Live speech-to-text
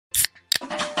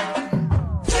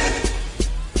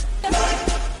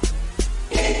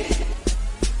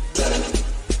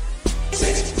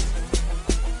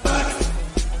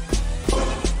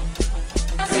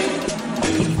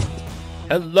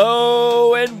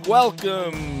Hello and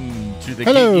welcome to the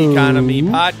Geek Economy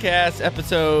Podcast,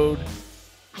 episode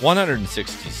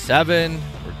 167.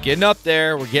 We're getting up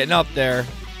there.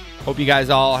 Hope you guys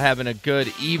all having a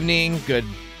good evening, good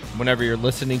whenever you're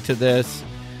listening to this.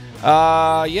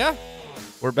 Yeah,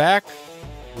 we're back.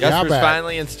 Jesper's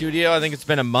finally in studio. I think it's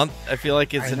been a month. I feel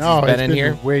like since he's been in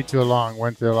here. Way too long.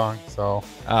 Went too long. So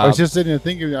I was just sitting there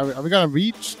thinking, are we going to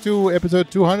reach to episode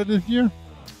 200 this year?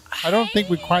 I don't think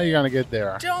we're quite going to get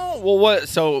there. What?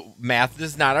 So math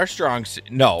is not our strong suit.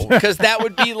 No, because that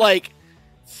would be like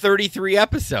 33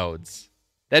 episodes.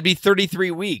 That'd be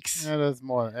 33 weeks. Yeah, that's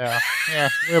more. Yeah.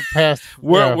 We're past.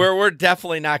 We're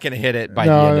definitely not going to hit it by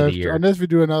the end of the year, unless we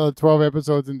do another 12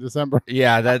 episodes in December.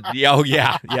 Yeah.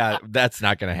 Yeah. That's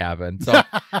not going to happen. So,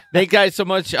 thank you guys so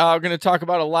much. We're going to talk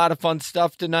about a lot of fun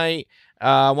stuff tonight.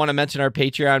 I want to mention our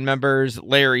Patreon members,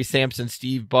 Larry, Sampson,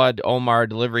 Steve, Bud, Omar,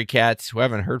 Delivery Cats, who I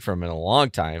haven't heard from in a long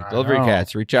time. Delivery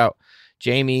Cats, reach out.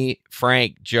 Jamie,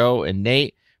 Frank, Joe, and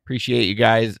Nate. Appreciate you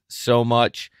guys so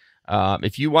much.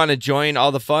 If you want to join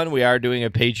all the fun, we are doing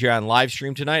a Patreon live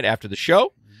stream tonight after the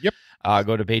show. Yep.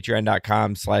 Go to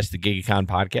patreon.com/thegigecon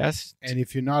podcast. And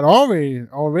if you're not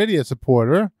already a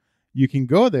supporter, you can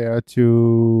go there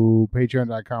to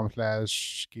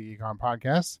patreon.com/gigecon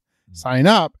podcast. Sign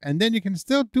up, and then you can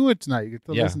still do it tonight. You can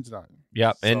still listen tonight.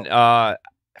 Yep. So. And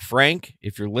Frank,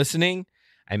 if you're listening,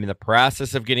 I'm in the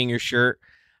process of getting your shirt.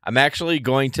 I'm actually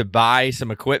going to buy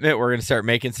some equipment. We're going to start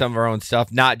making some of our own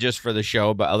stuff, not just for the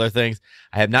show, but other things.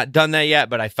 I have not done that yet,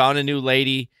 but I found a new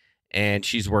lady, and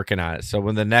she's working on it. So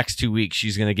in the next 2 weeks,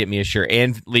 she's going to get me a shirt,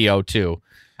 and Leo, too.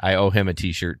 I owe him a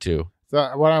T-shirt, too. So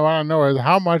what I want to know is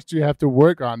how much do you have to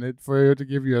work on it for her to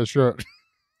give you a shirt?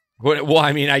 Well,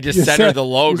 I mean, I just sent her the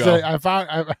logo. Say, I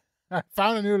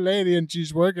found a new lady, and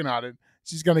she's working on it.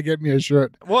 She's going to get me a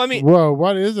shirt. Well, I mean... Whoa,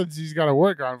 what is it she's got to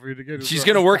work on for you to get a shirt? She's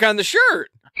going to work on the shirt.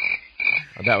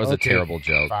 Oh, that was a terrible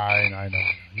joke. Fine, I know.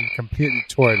 You completely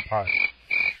tore it apart.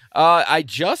 I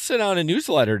just sent out a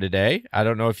newsletter today. I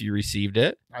don't know if you received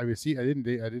it. I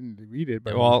didn't read it.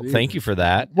 But well, thank you for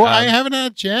that. Well, I haven't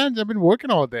had a chance. I've been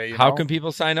working all day. How can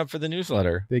people sign up for the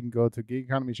newsletter? They can go to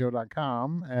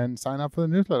geekeconomyshow.com and sign up for the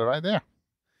newsletter right there.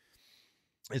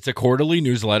 It's a quarterly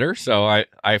newsletter, so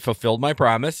I fulfilled my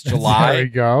promise. July, there we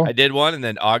go. I did one, and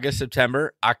then August,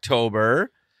 September,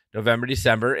 October, November,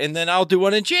 December, and then I'll do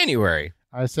one in January.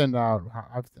 I send out.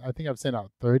 I think I've sent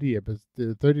out 30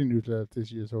 newsletters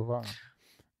this year so far.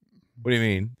 What do you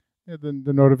mean? Yeah,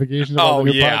 the notifications. Oh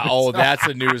yeah. Oh, that's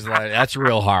a newsletter. That's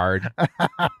real hard.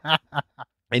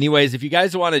 Anyways, if you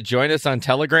guys want to join us on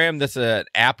Telegram, that's an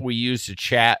app we use to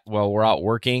chat while we're out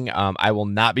working. I will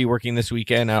not be working this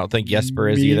weekend. I don't think Jesper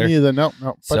is either. Me neither. No.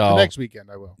 But the next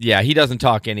weekend I will. Yeah, he doesn't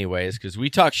talk anyways because we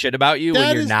talk shit about you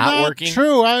when you're not working.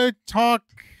 True. I talk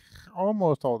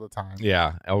almost all the time.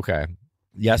 Yeah. Okay.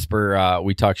 Jesper,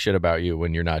 we talk shit about you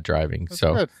when you're not driving. That's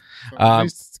so good. At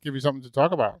least give you something to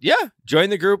talk about. Yeah. Join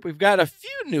the group. We've got a few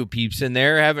new peeps in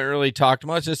there. Haven't really talked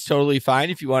much. That's totally fine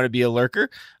if you want to be a lurker.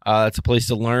 It's a place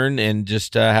to learn and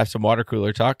just have some water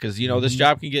cooler talk because, this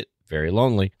job can get very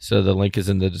lonely. So the link is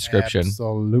in the description.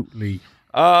 Absolutely.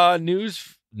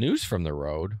 News from the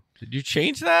road. Did you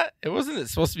change that? Wasn't it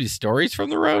supposed to be stories from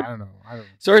the road? I don't know.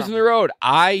 Stories from the road.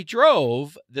 I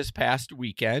drove this past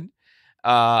weekend.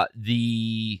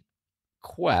 The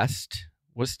Quest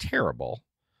was terrible.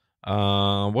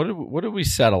 What did we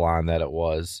settle on that it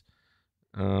was?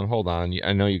 Hold on.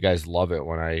 I know you guys love it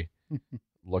when I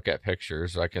look at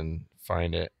pictures so I can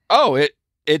find it. Oh,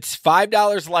 it's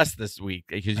 $5 less this week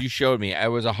because you showed me. I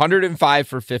was $105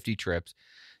 for 50 trips.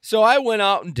 So I went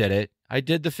out and did it. I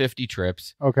did the 50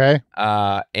 trips. Okay.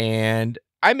 And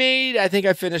I think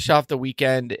I finished off the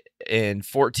weekend in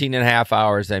 14 and a half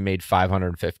hours. I made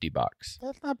 $550.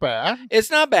 That's not bad. It's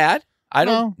not bad.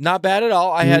 Not bad at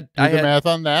all. I had math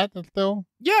on that still.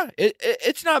 Yeah,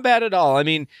 it's not bad at all. I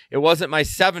mean, it wasn't my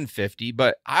 750,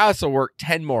 but I also worked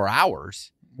 10 more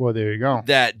hours. Well, there you go.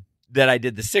 That I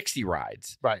did the 60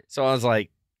 rides. Right. So I was like,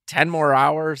 10 more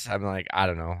hours. I'm like, I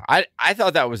don't know. I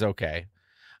thought that was okay.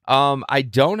 I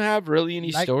don't have really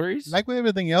any stories. Like with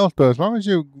everything else, though, as long as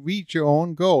you reach your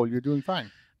own goal, you're doing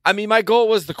fine. I mean, my goal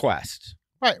was the Quest.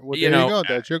 Right. Well, there you go.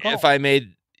 That's your goal. If I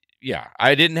made,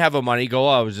 I didn't have a money goal.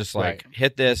 I was just like,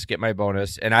 hit this, get my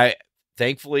bonus. And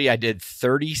thankfully, I did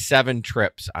 37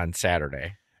 trips on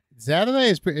Saturday. Saturday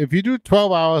is, if you do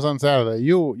 12 hours on Saturday,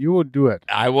 you will do it.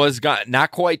 I was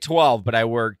not quite 12, but I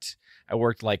worked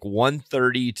like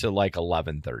 1:30 to like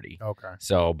 11:30. Okay.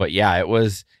 So, but yeah, it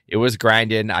was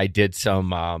grinding. I did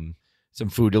some some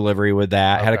food delivery with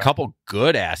that. Okay. Had a couple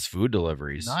good ass food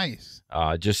deliveries. Nice.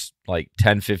 Just like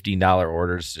 $10-15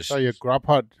 orders. Just So your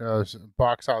Grubhub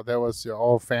box out there was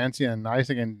all fancy and nice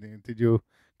again. Did you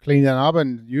clean that up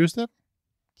and use it?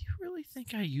 Do you really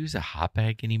think I use a hot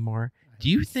bag anymore? Do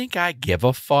you think I give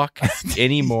a fuck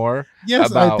anymore?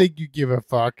 Yes, I think you give a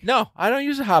fuck. No, I don't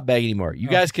use a hot bag anymore. You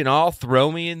guys can all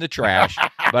throw me in the trash,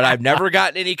 but I've never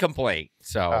gotten any complaint.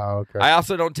 So okay. I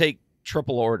also don't take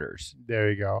triple orders.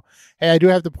 There you go. Hey, I do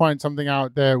have to point something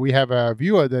out there. We have a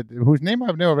viewer whose name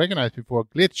I've never recognized before,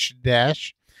 Glitch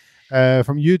Dash.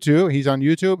 From YouTube. He's on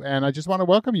YouTube, and I just want to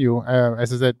welcome you.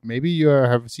 As I said, maybe you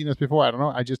have seen us before. I don't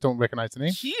know. I just don't recognize the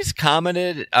name. He's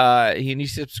commented. He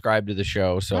subscribed to the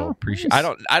show, so appreciate.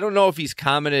 Nice. I don't know if he's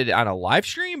commented on a live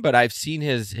stream, but I've seen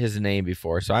his name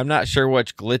before, so I'm not sure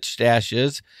which Glitch Dash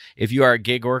is. If you are a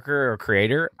gig worker or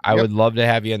creator, I would love to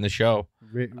have you on the show.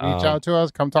 Reach out to us,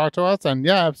 come talk to us, and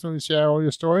absolutely share all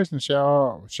your stories and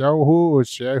share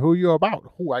who you're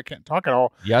about. Who I can't talk at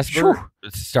all. Yes,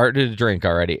 it's starting to drink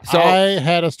already. So I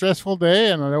had a stressful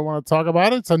day, and I don't want to talk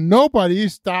about it. So nobody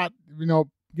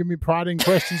give me prodding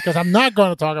questions because I'm not going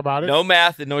to talk about it. No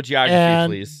math and no geography,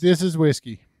 please. This is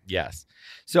whiskey. Yes.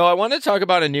 So I want to talk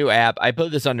about a new app. I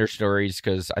put this under stories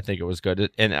because I think it was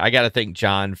good, and I got to thank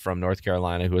John from North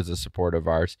Carolina, who is a supporter of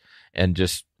ours, and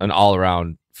just an all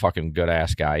around fucking good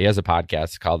ass guy. He has a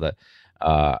podcast called the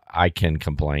I Can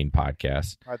Complain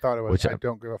podcast. I thought it was I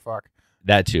Don't Give a Fuck.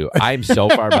 That too. I'm so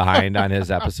far behind on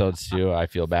his episodes too. I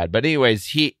feel bad. But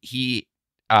anyways,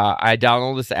 I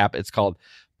downloaded this app. It's called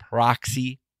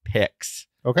ProxyPics.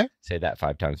 Okay. Say that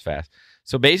 5 times fast.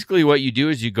 So basically what you do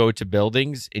is you go to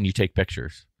buildings and you take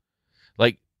pictures.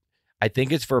 Like, I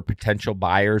think it's for potential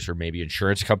buyers or maybe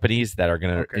insurance companies that are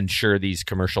going to insure these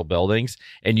commercial buildings.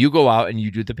 And you go out and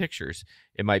you do the pictures.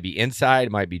 It might be inside.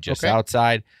 It might be just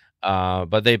outside.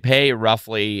 But they pay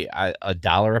roughly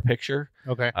 $1 a picture.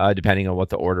 Okay. Depending on what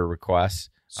the order requests.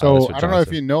 So I don't know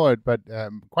if you know it, but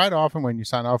quite often when you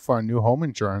sign up for a new home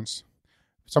insurance,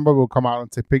 somebody will come out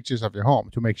and take pictures of your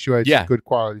home to make sure it's good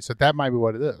quality. So that might be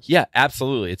what it is. Yeah,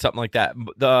 absolutely. It's something like that.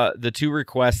 The 2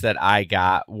 requests that I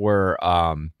got were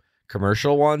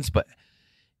commercial ones, but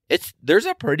there's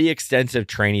a pretty extensive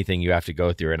training thing you have to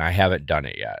go through, and I haven't done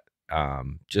it yet.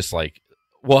 Just like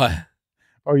what?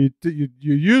 Oh, you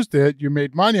used it. You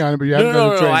made money on it, but you haven't done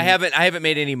the training. No, I haven't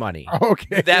made any money.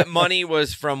 Okay. That money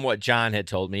was from what John had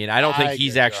told me, and I don't think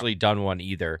he's actually done one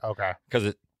either. Okay.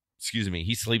 Because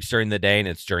he sleeps during the day, and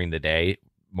it's during the day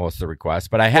most of the requests.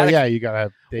 But I had you gotta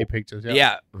have day pictures.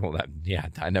 Yeah. Well,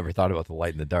 I never thought about the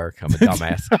light in the dark. I'm a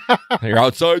dumbass. You're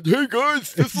outside. Hey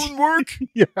guys, this wouldn't work.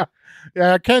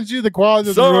 I can't see the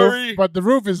quality of the roof, but the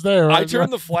roof is there. Right? I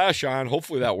turned the flash on.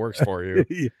 Hopefully that works for you.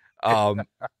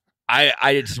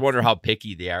 I just wonder how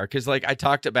picky they are because, like, I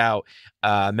talked about,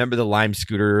 remember the Lime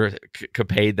scooter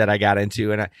capade that I got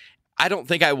into, and I don't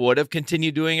think I would have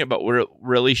continued doing it, but what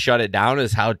really shut it down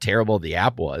is how terrible the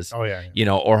app was. Oh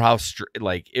yeah. Or how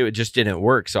it just didn't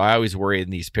work. So I always worry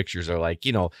in these pictures are like,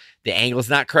 the angle's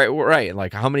not quite right. And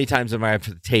like, how many times am I have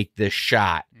to take this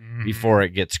shot before it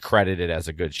gets credited as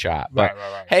a good shot? But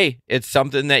right. Hey, it's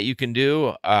something that you can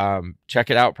do. Check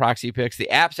it out, ProxyPics.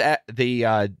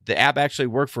 The app actually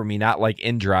worked for me, not like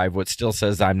InDrive, which still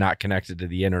says I'm not connected to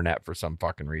the internet for some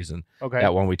fucking reason. Okay.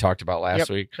 That one we talked about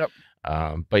last week. Yep.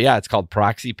 But yeah, it's called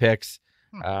ProxyPics.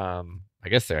 I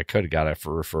guess I could have got it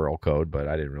for referral code, but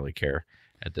I didn't really care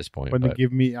at this point. When they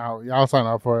give me, I'll sign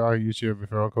up for it. I'll use your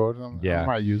referral code. I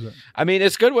might use it. I mean,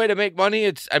 it's a good way to make money.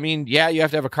 You have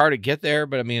to have a car to get there,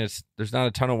 but I mean, there's not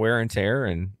a ton of wear and tear,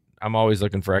 and I'm always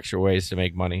looking for extra ways to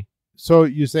make money. So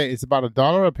you say it's about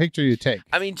 $1 a picture you take?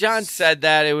 I mean, John said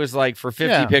that it was like for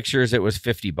 50 pictures, it was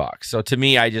 $50. So to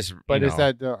me, I just is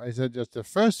that just the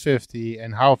first 50,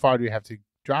 and how far do you have to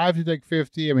drive to take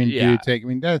 50? I mean, do you take? I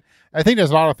mean, I think there's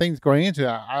a lot of things going into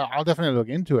that. I'll definitely look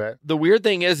into it. The weird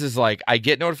thing is like I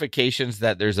get notifications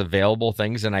that there's available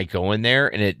things, and I go in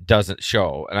there and it doesn't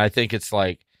show. And I think it's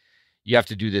like you have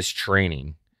to do this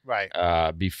training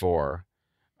before.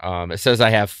 It says I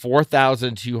have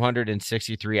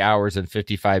 4,263 hours and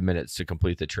 55 minutes to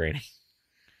complete the training.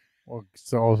 Well,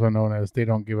 it's also known as they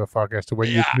don't give a fuck as to when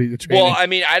you complete the training. Well, I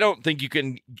mean, I don't think you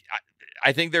can.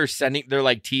 I think they're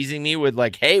like teasing me with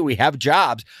like, hey, we have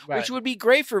jobs, which would be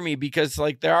great for me because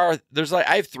like I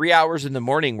have 3 hours in the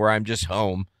morning where I'm just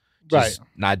home, just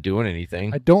not doing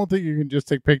anything. I don't think you can just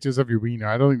take pictures of your wiener.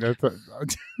 I don't think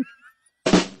that's.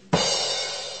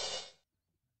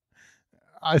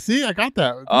 I see. I got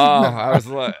that. I was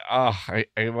like, I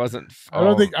wasn't. I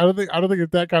don't think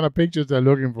it's that kind of pictures they're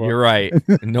looking for. You're right.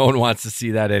 No one wants to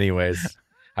see that, anyways.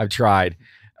 I've tried.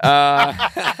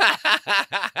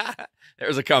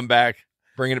 There's a comeback.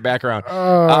 Bringing it back around.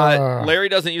 Larry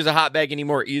doesn't use a hot bag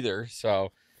anymore either.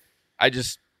 So I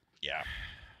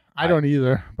don't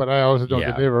either, but I also don't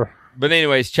deliver. But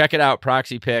anyways, check it out.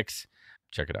 ProxyPics.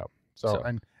 Check it out. So.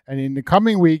 And in the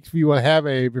coming weeks, we will have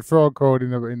a referral code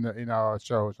in our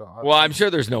show. So well, I'm sure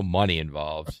there's no money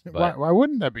involved. But why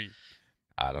wouldn't that be?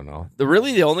 I don't know. The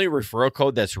only referral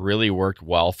code that's really worked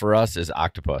well for us is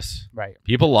Octopus. Right.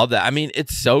 People love that. I mean,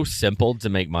 it's so simple to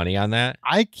make money on that.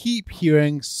 I keep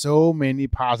hearing so many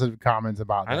positive comments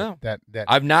about that. I know. That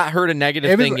I've not heard a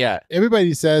negative thing yet.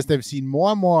 Everybody says they've seen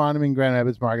more and more on them in Grand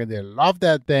Rapids Market. They love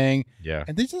that thing. Yeah.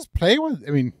 And they just play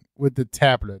with the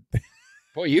tablet.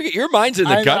 Boy, your mind's in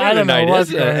the gutter tonight,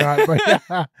 isn't it? On, but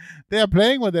yeah, they're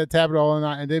playing with their tablet all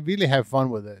night, and they really have fun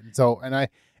with it. So, and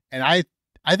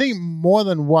I think more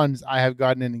than once I have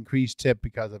gotten an increased tip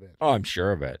because of it. Oh, I'm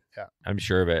sure of it. Yeah, I'm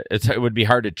sure of it. It would be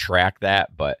hard to track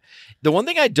that, but the one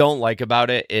thing I don't like about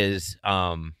it is,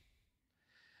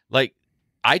 like,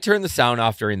 I turn the sound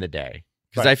off during the day.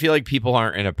 Because I feel like people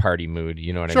aren't in a party mood.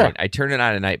 You know what I mean? I turn it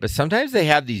on at night. But sometimes they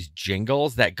have these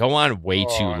jingles that go on way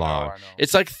too long. I know.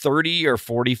 It's like 30 or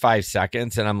 45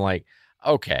 seconds. And I'm like,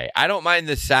 okay, I don't mind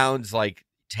the sounds like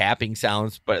tapping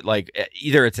sounds. But like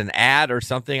either it's an ad or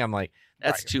something. I'm like,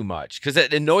 that's too much. Because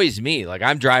it annoys me. Like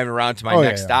I'm driving around to my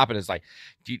next stop and it's like,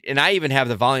 dude, and I even have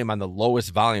the volume on the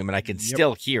lowest volume and I can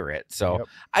still hear it. So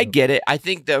I get it. I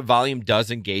think the volume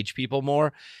does engage people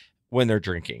more when they're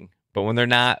drinking. But when they're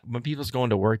not, when people's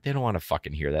going to work, they don't want to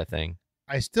fucking hear that thing.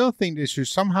 I still think they should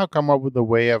somehow come up with a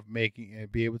way of making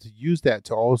it, be able to use that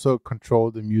to also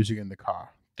control the music in the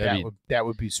car. That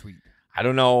would be sweet. I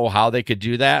don't know how they could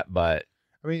do that, but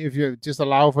I mean, if you just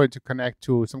allow for it to connect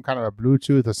to some kind of a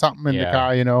Bluetooth or something in the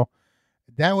car,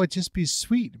 that would just be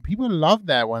sweet. People love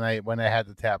that when I had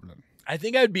the tablet. I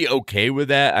think I'd be okay with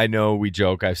that. I know we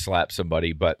joke I've slapped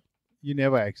somebody, but you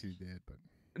never actually did. But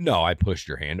no, I pushed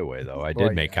your hand away though. I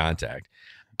did make contact.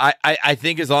 I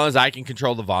think as long as I can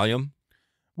control the volume.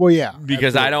 Well, yeah,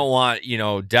 because absolutely. I don't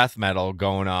want death metal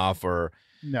going off or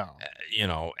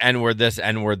N-word this,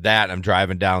 N-word that. I'm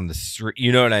driving down the street.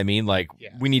 You know what I mean? Like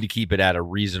we need to keep it at a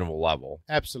reasonable level.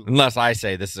 Absolutely. Unless I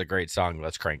say this is a great song,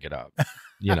 let's crank it up.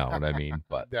 You know what I mean?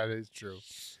 But that is true.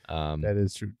 That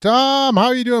is true. Tom, how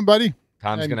are you doing, buddy?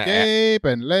 Tom's gonna Gabe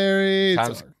and Larry.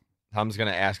 Tom's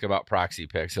going to ask about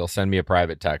ProxyPics. He'll send me a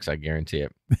private text. I guarantee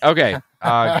it. Okay.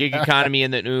 Gig economy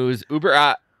in the news.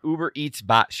 Uber Eats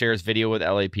bot shares video with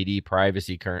LAPD.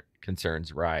 Privacy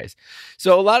concerns rise.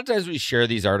 So a lot of times we share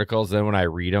these articles. Then when I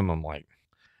read them, I'm like,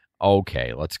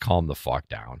 okay, let's calm the fuck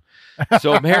down.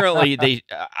 So apparently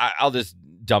I'll just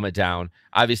dumb it down.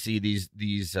 Obviously these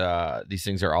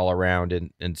things are all around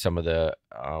in some of the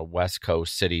West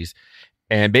Coast cities.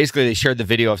 And basically they shared the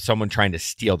video of someone trying to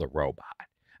steal the robot.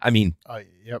 I mean,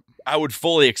 I would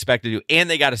fully expect to do, and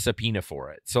they got a subpoena for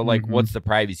it. So, like, what's the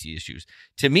privacy issues?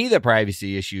 To me, the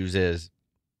privacy issues is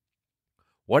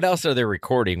what else are they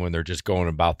recording when they're just going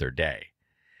about their day?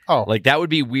 Oh, like that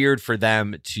would be weird for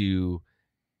them to,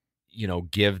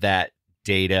 give that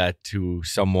data to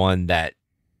someone that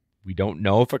we don't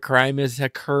know if a crime has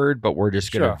occurred, but we're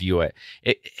just going to view it.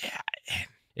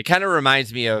 It kind of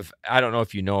reminds me of, I don't know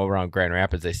if you know, around Grand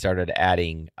Rapids, they started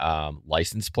adding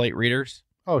license plate readers.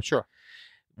 Oh, sure.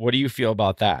 What do you feel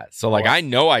about that? So, like, I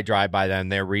know I drive by them,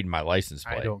 they're reading my license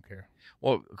plate. I don't care.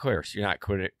 Well, of course, you're not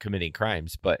committing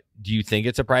crimes, but do you think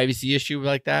it's a privacy issue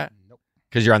like that? Nope.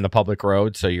 Because you're on the public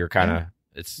road, so you're kind of,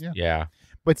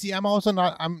 But see, I'm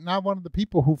not one of the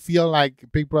people who feel like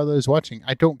Big Brother is watching.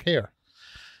 I don't care.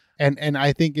 And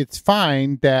I think it's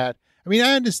fine that, I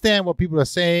understand what people are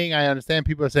saying. I understand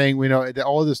people are saying, that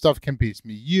all this stuff can be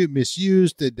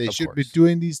misused, that they should be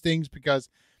doing these things because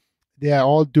they are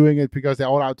all doing it because they're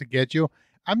all out to get you.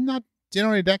 I'm not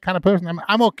generally that kind of person.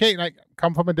 I'm okay. Like,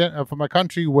 come from a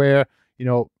country where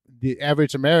the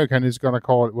average American is going to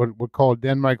call it what we call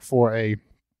Denmark for a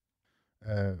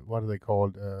what are they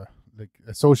called, like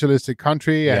a socialistic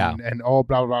country and all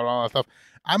blah blah blah stuff.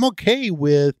 I'm okay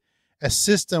with a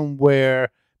system where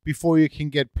before you can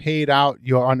get paid out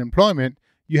your unemployment,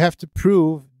 you have to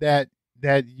prove that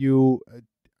you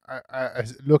are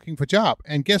looking for a job.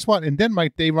 And guess what? In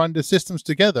Denmark, they run the systems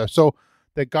together. So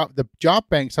the job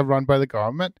banks are run by the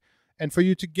government. And for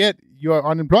you to get your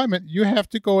unemployment, you have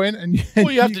to go in and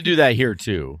you have to do that here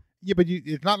too. Yeah, but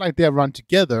it's not like they're run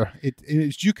together.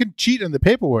 You can cheat on the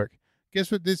paperwork. Guess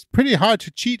what? It's pretty hard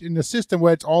to cheat in a system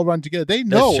where it's all run together. They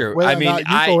know whether or not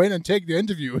you go in and take the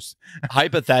interviews.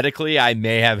 Hypothetically, I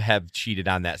may have cheated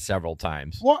on that several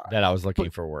times that I was looking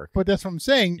for work. But that's what I'm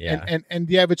saying. Yeah. And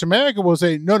the average American will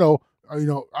say, no,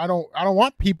 I don't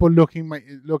want people looking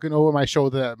over my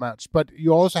shoulder that much. But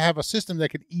you also have a system that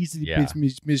can easily be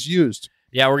misused.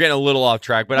 Yeah, we're getting a little off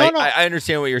track, but No. I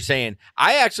understand what you're saying.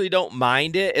 I actually don't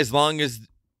mind it as long as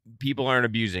people aren't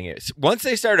abusing it. Once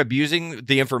they start abusing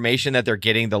the information that they're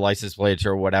getting, the license plates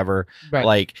or whatever,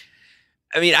 like,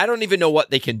 I mean, I don't even know what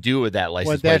they can do with that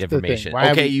license plate information.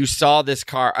 Okay, you saw this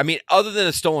car. I mean, other than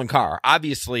a stolen car,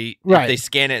 obviously, if they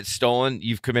scan it, it's stolen,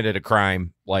 you've committed a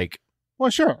crime. Like, well,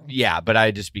 sure. Yeah, but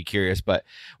I'd just be curious. But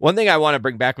one thing I want to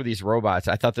bring back with these robots,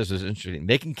 I thought this was interesting.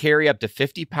 They can carry up to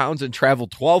 50 pounds and travel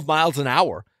 12 miles an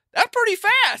hour. That's pretty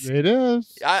fast. It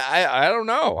is. I don't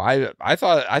know. I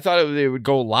thought it would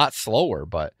go a lot slower,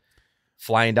 but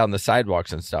flying down the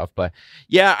sidewalks and stuff. But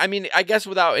yeah, I mean, I guess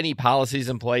without any policies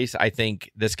in place, I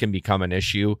think this can become an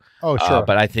issue. Oh, sure.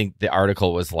 But I think the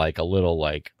article was like a little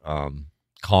like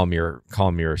calm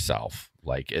yourself.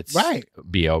 Like it's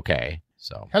be okay.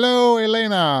 So hello,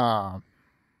 Elena.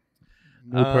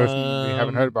 New person we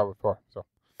haven't heard about before. So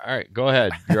all right, go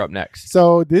ahead. You're up next.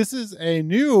 So this is a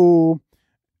new,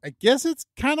 I guess it's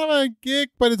kind of a gig,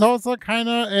 but it's also kind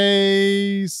of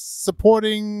a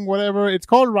supporting whatever. It's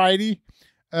called Righty,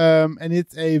 and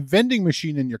it's a vending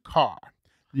machine in your car.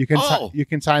 You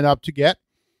can sign up to get.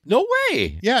 No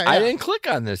way. Yeah. I didn't click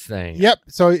on this thing. Yep.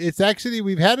 So it's actually,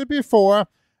 we've had it before.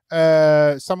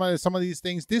 Some of these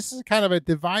things. This is kind of a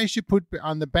device you put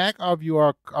on the back of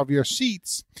your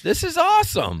seats. This is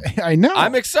awesome. I know.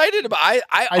 I'm excited about.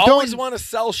 I always want to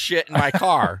sell shit in my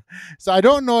car. So I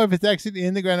don't know if it's actually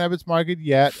in the Grand Rapids market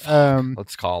yet.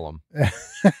 Let's call them.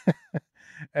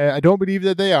 I don't believe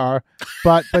that they are,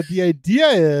 but the idea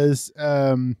is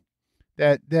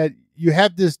that you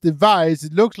have this device.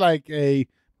 It looks like a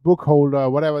book holder,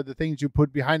 whatever the things you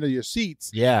put behind your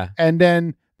seats. Yeah, and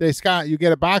then you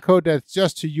get a barcode that's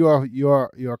just to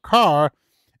your car,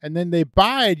 and then they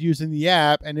buy it using the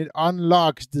app, and it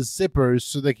unlocks the zippers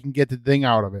so they can get the thing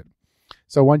out of it.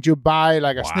 So once you buy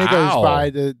like a Snickers bar,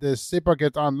 the zipper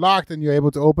gets unlocked, and you're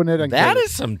able to open it. And that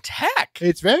is some tech.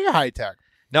 It's very high tech.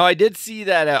 Now I did see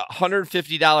that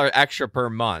 $150 extra per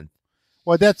month.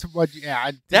 Well, that's what.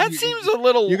 Yeah, that seems a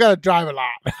little. You got to drive a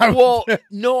lot. Well,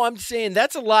 no, I'm saying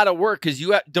that's a lot of work because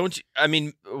don't you? I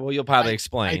mean, well, you'll probably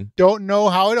explain. I don't know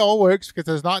how it all works because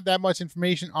there's not that much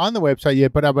information on the website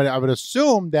yet. But I would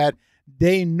assume that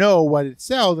they know what it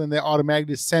sells and they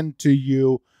automatically send to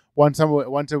you once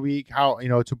a week how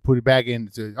to put it back in.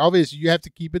 So obviously, you have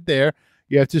to keep it there.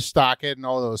 You have to stock it and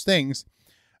all those things.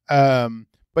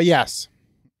 But yes.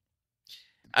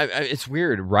 It's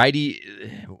weird. Righty,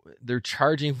 they're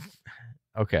charging.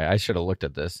 Okay, I should have looked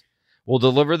at this. We'll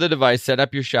deliver the device, set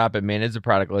up your shop, and manage the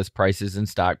product list, prices in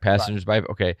stock, passengers by.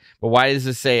 Okay, but why does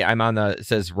this say I'm on the? It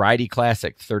says Righty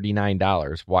Classic,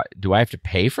 $39. Why do I have to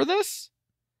pay for this?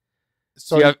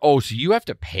 So you have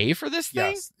to pay for this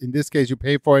thing? Yes. In this case, you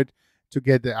pay for it to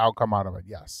get the outcome out of it.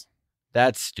 Yes.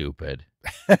 That's stupid.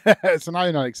 So now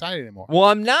you're not excited anymore. Well,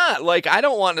 I'm not. Like, I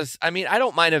don't want to. I mean, I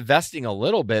don't mind investing a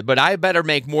little bit, but I better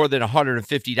make more than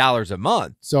 $150 a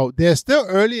month. So they're still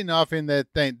early enough in that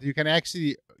thing. You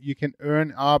can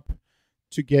earn up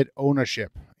to get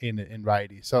ownership in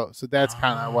Righty. So that's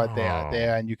kind of what they are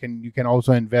there, and you can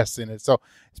also invest in it. So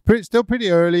it's still pretty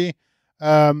early.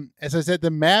 As I said,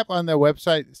 the map on their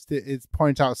website it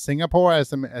points out Singapore as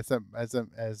the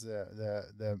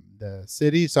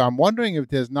city. So I'm wondering if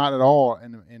there's not at all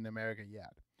in America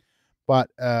yet.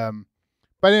 But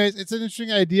anyways, it's an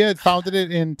interesting idea. It founded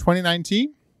it in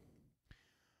 2019.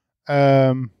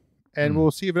 And we'll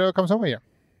see if it ever comes over here.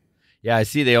 Yeah, I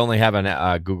see they only have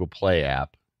an Google Play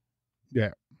app.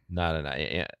 Yeah, not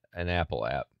an Apple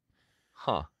app.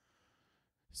 Huh.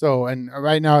 So, and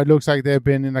right now it looks like they've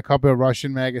been in a couple of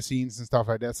Russian magazines and stuff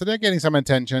like that. So they're getting some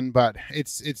attention, but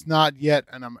it's not yet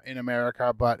in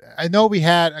America. But I know we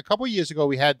had a couple of years ago,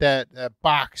 we had that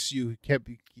box you kept.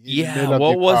 Yeah,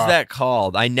 what was that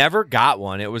called? I never got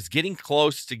one. It was getting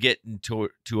close to getting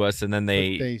to us, and then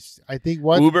I think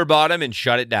Uber bought them and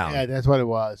shut it down. Yeah, that's what it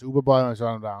was. Uber bought them and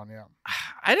shut them down. Yeah.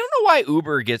 I don't know why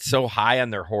Uber gets so high on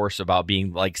their horse about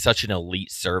being like such an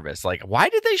elite service. Like, why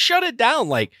did they shut it down?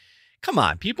 Like, come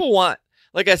on, people want,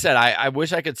 like I said, I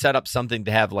wish I could set up something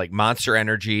to have like Monster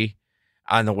Energy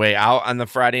on the way out on the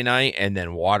Friday night and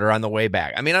then water on the way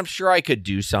back. I mean, I'm sure I could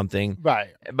do something, right?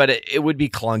 But it would be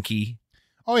clunky.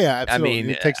 Oh, yeah, absolutely. I mean,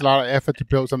 it takes a lot of effort to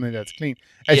build something that's clean.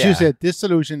 As you said, this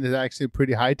solution is actually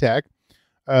pretty high tech.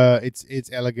 It's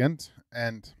elegant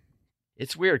and...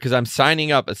 It's weird because I'm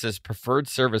signing up. It says preferred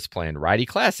service plan, Righty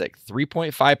Classic,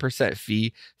 3.5%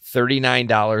 fee,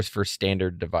 $39 for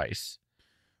standard device.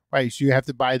 Right, so you have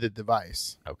to buy the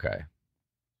device. Okay.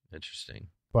 Interesting.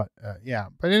 But yeah.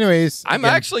 But anyways, I'm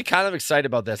actually kind of excited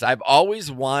about this. I've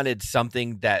always wanted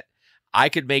something that I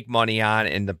could make money on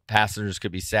and the passengers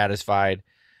could be satisfied.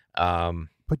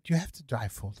 But you have to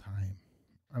drive full time.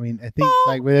 I mean, I think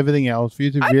like with everything else, for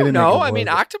you to really I don't know. make it I mean,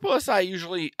 worth it. Octopus,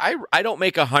 I don't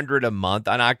make $100 a month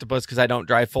on Octopus because I don't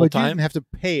drive full But you time. didn't have to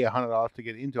pay $100 to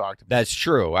get into Octopus. That's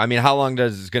true. I mean, how long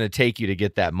does it going to take you to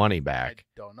get that money back?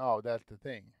 I don't know. That's the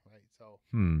thing, right? So,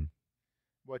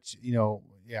 what's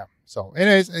yeah. So,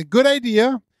 anyways, a good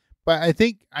idea, but I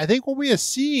think what we are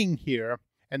seeing here,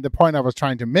 and the point I was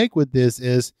trying to make with this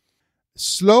is,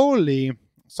 slowly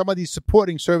some of these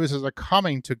supporting services are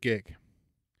coming to gig.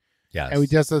 Yes. And we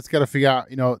just got to figure out,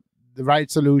 the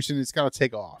right solution. It's got to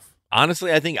take off.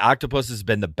 Honestly, I think Octopus has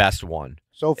been the best one.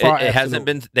 So far, it hasn't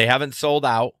been, they haven't sold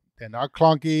out. They're not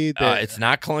clunky. It's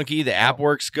not clunky. The app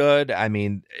works good. I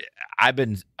mean, I've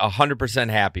been 100%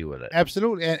 happy with it.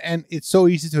 Absolutely. And it's so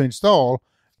easy to install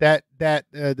that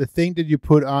the thing that you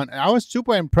put on, I was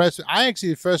super impressed. I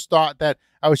actually first thought that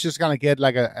I was just going to get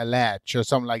like a latch or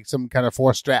something, like some kind of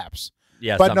 4 straps.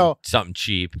 Yeah, but something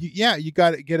cheap. You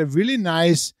got to get a really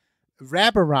nice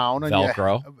wrap around on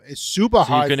Velcro. It's super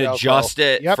hard. You can Velcro. adjust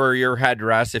it for your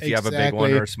headrest if you have a big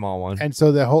one or a small one. And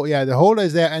so the holder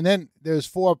is there, and then there's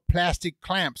 4 plastic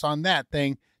clamps on that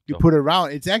thing. You put it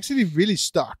around. It's actually really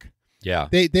stuck. Yeah.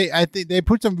 I think they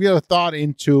put some real thought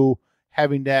into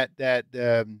having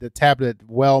the tablet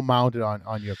well mounted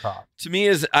on your car. To me,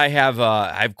 is I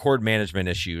have cord management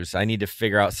issues. I need to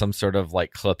figure out some sort of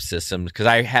like clip system because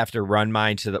I have to run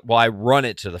mine I run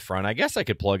it to the front. I guess I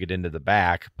could plug it into the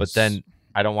back, but then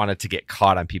I don't want it to get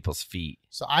caught on people's feet.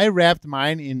 So I wrapped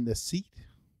mine in the seat.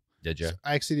 Did you? So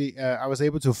actually, I was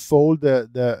able to fold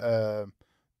the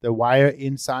wire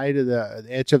inside of the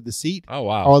edge of the seat. Oh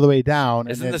wow! All the way down.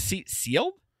 Isn't the seat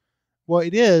sealed? Well,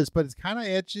 it is, but it's kind of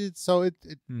edgy, so it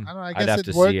I don't know. I guess I'd have it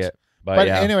to works. see it. But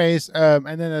yeah. Anyways, and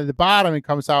then at the bottom it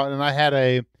comes out, and I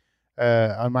had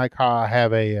on my car I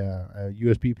have a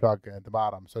USB plug at the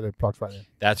bottom, so it plugs right in.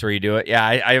 That's where you do it. Yeah,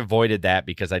 I avoided that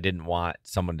because I didn't want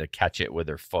someone to catch it with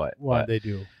their foot. Well, they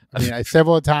do. I mean,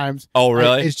 several times. Oh,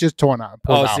 really? It's just torn out.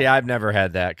 See, I've never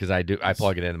had that because I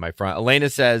plug it into my front. Elena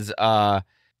says,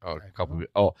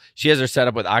 she has her set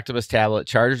up with Octopus tablet,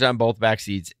 chargers on both back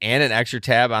seats, and an extra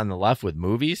tab on the left with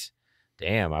movies.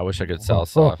 Damn, I wish I could sell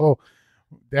stuff.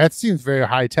 That seems very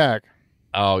high tech.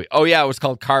 Oh yeah, it was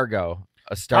called Cargo.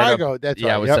 A startup. Cargo, that's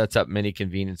right. It sets up mini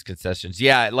convenience concessions.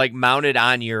 Yeah, like mounted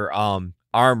on your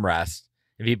armrest.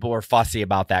 And people were fussy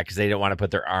about that because they didn't want to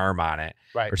put their arm on it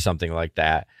or something like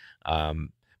that.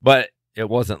 But it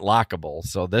wasn't lockable.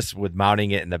 So this, with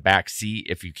mounting it in the back seat,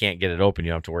 if you can't get it open,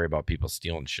 you don't have to worry about people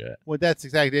stealing shit. Well, that's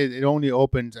exactly it. It only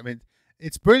opens. I mean,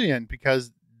 it's brilliant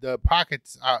because the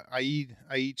pockets are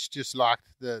each just locked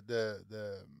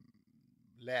the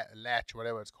latch,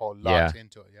 whatever it's called, locks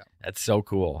into it. Yeah, that's so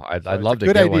cool. I'd So love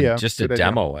to get one just to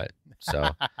demo it.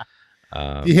 So,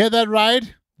 do you hear that,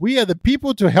 Ride? We are the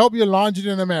people to help you launch it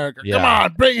in America. Yeah. Come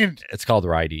on, bring it. It's called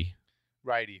Ridey.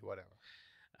 Whatever.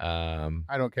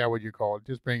 I don't care what you call it.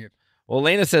 Just bring it. Well,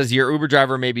 Elena says your Uber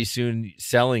driver may be soon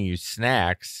selling you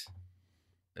snacks.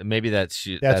 Maybe that's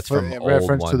from a old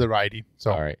reference one. to the Ridey.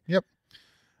 So, all right. Yep.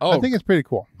 Oh, I think it's pretty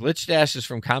cool. Glitch Dash is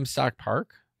from Comstock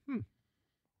Park.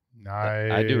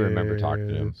 Nice. I do remember talking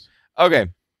to him. Okay.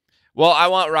 Well, I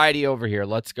want Ridey over here.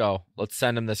 Let's go. Let's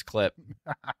send him this clip.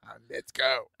 Let's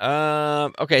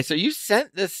go. Okay, so you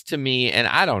sent this to me, and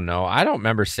I don't know. I don't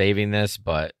remember saving this,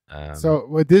 but this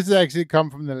has actually come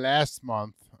from the last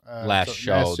month. Last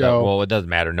show. Well, it doesn't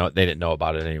matter. No, they didn't know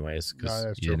about it anyways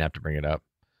because you didn't have to bring it up.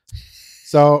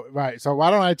 So why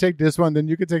don't I take this one? Then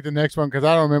you can take the next one because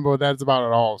I don't remember what that's about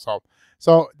at all.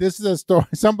 So this is a story.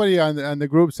 Somebody on the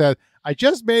group said, "I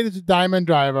just made it to Diamond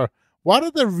Driver. What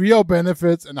are the real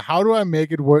benefits and how do I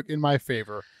make it work in my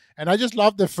favor?" And I just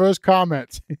love the first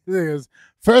comment. It is,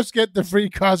 "First, get the free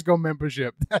Costco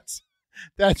membership."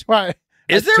 That's why.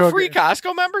 Is there a free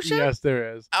Costco membership? Yes,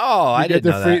 there is. Oh, I didn't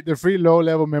know that. The free low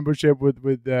level membership with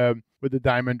the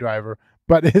Diamond Driver.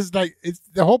 But it's like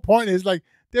the whole point is like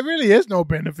there really is no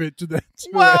benefit to that.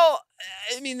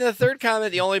 I mean, the third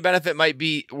comment, the only benefit might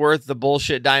be worth the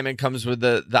bullshit Diamond comes with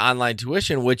the online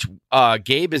tuition, which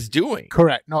Gabe is doing.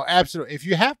 Correct. No, absolutely. If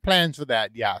you have plans for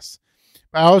that, yes.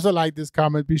 I also like this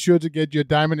comment. Be sure to get your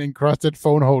diamond encrusted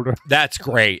phone holder. That's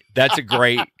great. That's a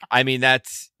great. I mean,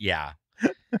 yeah.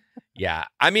 Yeah.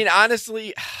 I mean,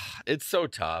 honestly, it's so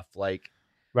tough. Like,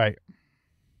 right.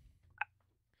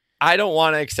 I don't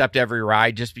want to accept every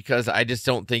ride just because I just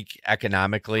don't think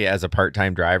economically as a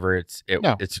part-time driver, it's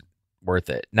worth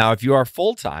it. Now, if you are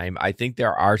full-time, I think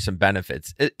there are some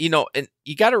benefits, and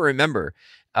you got to remember,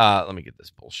 let me get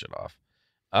this bullshit off.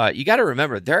 you got to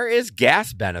remember there is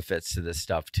gas benefits to this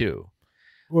stuff too.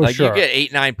 Well, like sure. you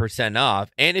get 8-9% off,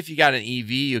 and if you got an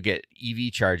EV, you get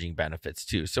EV charging benefits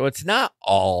too. So it's not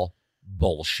all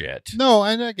bullshit. No,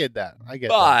 and I get that. I get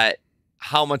that. But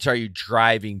how much are you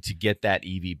driving to get that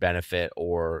EV benefit?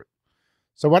 Or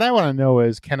so what I want to know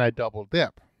is, can I double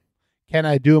dip? Can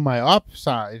I do my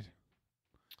upside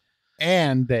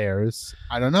and theirs?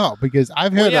 I don't know, because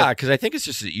I've heard. Well, yeah, because I think it's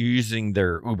just that you're using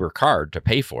their Uber card to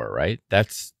pay for it, right?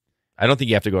 I don't think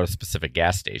you have to go to a specific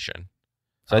gas station.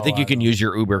 So I think you can use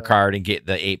your Uber card and get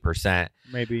the 8%.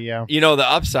 Maybe, yeah. The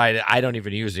upside, I don't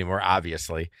even use anymore,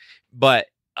 obviously. But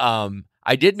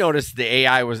I did notice the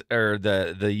AI was, or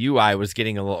the UI was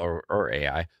getting a little, or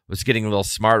AI was getting a little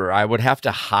smarter. I would have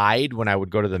to hide when I would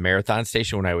go to the marathon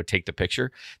station when I would take the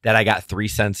picture that I got 3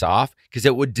 cents off, because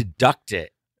it would deduct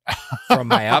it from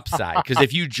my upside. Because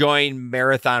if you join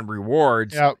Marathon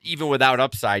Rewards, even without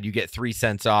upside, you get 3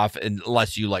 cents off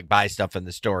unless you like buy stuff in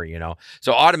the store,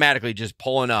 So automatically just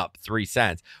pulling up 3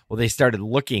 cents. Well, they started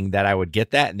looking that I would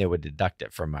get that, and they would deduct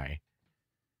it from my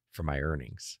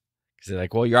earnings. Because they're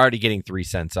like, well, you're already getting 3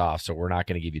 cents off, so we're not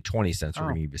going to give you 20 cents. We're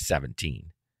going to give you 17.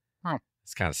 Oh.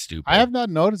 It's kind of stupid. I have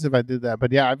not noticed if I did that,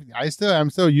 but yeah,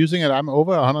 I'm still using it. I'm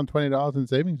over $120 in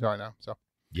savings right now. So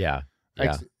yeah.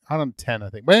 110, I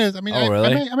think. But I mean,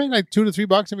 really? I mean, like $2 to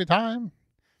 $3 every time.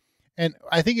 And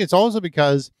I think it's also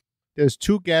because there's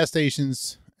 2 gas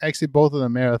stations, actually both of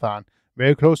them Marathon,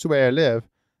 very close to where I live.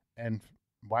 And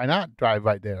why not drive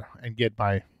right there and get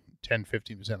my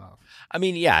 10-15% off? I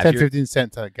mean, yeah, 10-15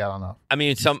 cents a gallon off. I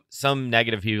mean, some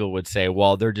negative people would say,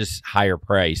 well, they're just higher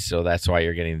price, so that's why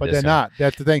you're getting the But discount. they're not.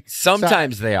 That's the thing.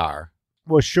 Sometimes they are.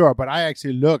 Well, sure, but I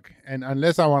actually look, and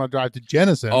unless I want to drive to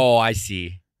Jenison. Oh, I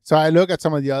see. So I look at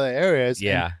some of the other areas.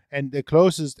 Yeah. And the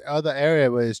closest other area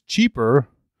was cheaper,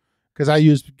 because I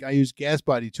use Gas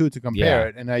Buddy too to compare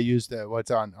it, and I use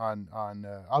what's on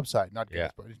Upside, not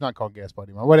Gas Buddy. It's not called Gas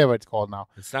Buddy, whatever it's called now.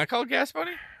 It's not called Gas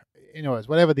Buddy? Anyways,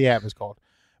 whatever the app is called.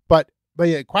 But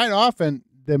yeah, quite often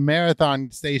the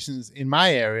marathon stations in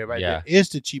my area there is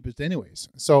the cheapest anyways.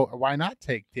 So why not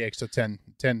take the extra 10,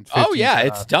 15? Oh yeah,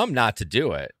 it's dumb not to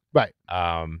do it. Right.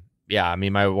 Yeah, I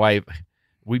mean, my wife,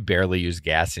 we barely use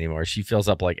gas anymore. She fills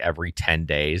up like every 10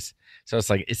 days. So it's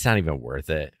like, it's not even worth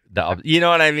it. You know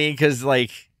what I mean? Because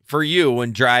like for you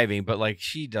when driving, but like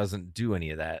she doesn't do any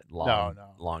of that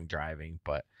long driving.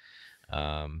 But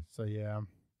so yeah,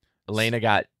 Elena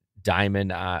got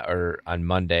Diamond on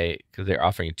Monday because they're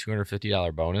offering a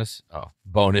 $250 bonus. Oh,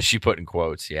 bonus, she put in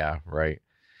quotes. Yeah, right.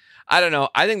 I don't know.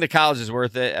 I think the college is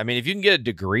worth it. I mean, if you can get a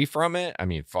degree from it, I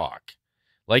mean, fuck.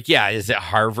 Like, yeah, is it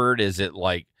Harvard? Is it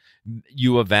like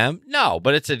U of M? No,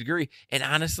 but it's a degree. And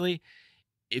honestly,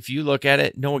 if you look at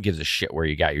it, no one gives a shit where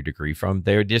you got your degree from.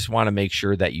 They just want to make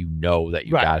sure that you know that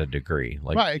you got a degree.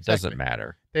 Like, it doesn't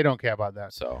matter. They don't care about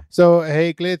that. So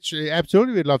hey, Glitch,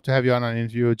 absolutely, we'd love to have you on an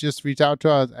interview. Just reach out to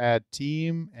us at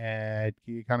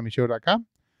team@geekeconomyshow.com.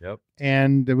 Yep.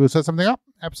 And we'll set something up.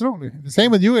 Absolutely. The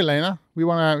same with you, Elena. We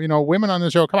want to, women on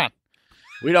the show. Come on.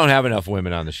 We don't have enough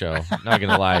women on the show. Not going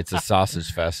to lie. It's a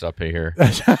sausage fest up here.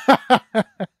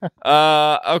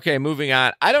 Okay, moving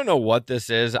on. I don't know what this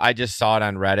is. I just saw it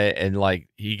on Reddit, and like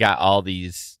he got all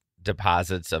these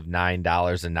deposits of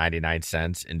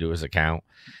 $9.99 into his account.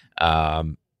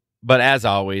 But as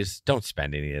always, don't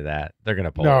spend any of that. They're going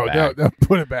to pull it back. No,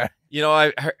 put it back.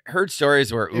 I heard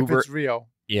stories where Uber... If it's real.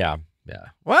 Yeah.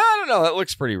 Well, I don't know. That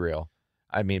looks pretty real.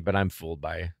 I mean, but I'm fooled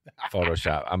by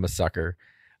Photoshop. I'm a sucker.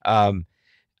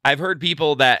 I've heard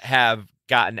people that have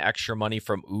gotten extra money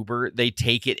from Uber. They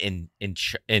take it in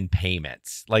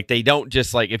payments. Like they don't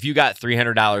just like, if you got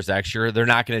 $300 extra, they're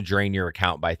not going to drain your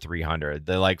account by $300.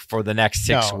 They're like, for the next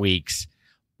 6 weeks,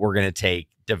 we're going to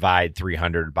divide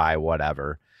 300 by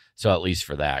whatever. So at least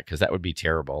for that, because that would be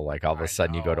terrible. Like all of a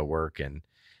sudden you go to work and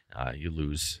you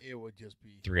lose it would just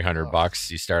be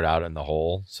 $300. You start out in the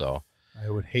hole. So I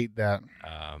would hate that.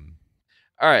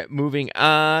 All right, moving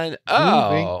on.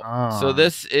 So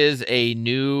this is a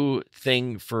new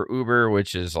thing for Uber,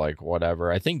 which is like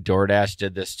whatever. I think DoorDash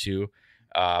did this too,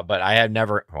 but I have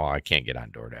never. Well, I can't get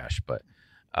on DoorDash, but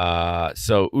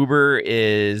so Uber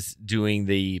is doing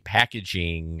the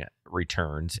packaging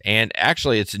returns, and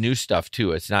actually, it's new stuff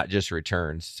too. It's not just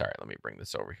returns. Sorry, let me bring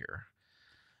this over here.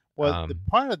 Well, the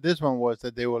part of this one was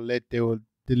that they will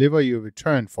deliver you a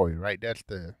return for you, right? That's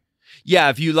the. Yeah,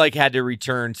 if you like had to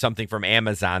return something from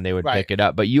Amazon, they would pick it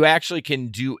up. But you actually can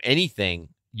do anything.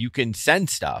 You can send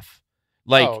stuff.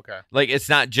 Like, like it's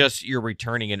not just you're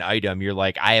returning an item. You're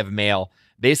like, I have mail.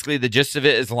 Basically, the gist of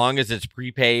it, as long as it's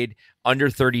prepaid, under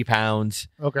 30 pounds,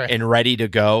 and ready to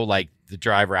go, like the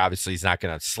driver obviously is not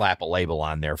going to slap a label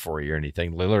on there for you or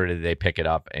anything. Literally, they pick it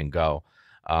up and go.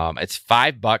 It's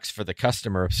 $5 for the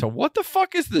customer. So what the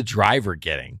fuck is the driver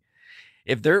getting?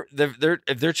 If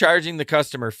they're charging the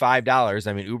customer $5,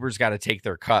 I mean, Uber's got to take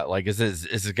their cut. Like, is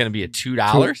it going to be a $2?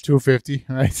 $2.50,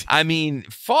 right? I mean,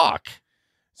 fuck.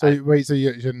 So wait, so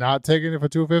you're not taking it for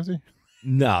 $2.50?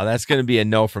 No, that's going to be a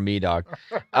no from me, dog.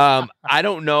 I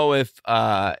don't know if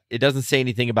it doesn't say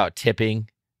anything about tipping,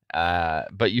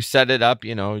 but you set it up,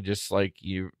 just like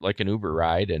an Uber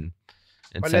ride and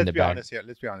send it back.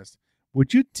 Let's be honest.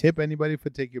 Would you tip anybody for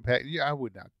taking your package? Yeah, I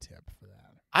would not tip for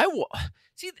that. I will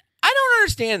see. I don't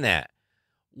understand that.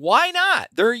 Why not?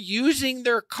 They're using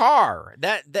their car.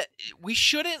 That we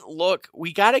shouldn't look.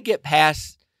 We got to get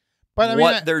past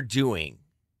what they're doing.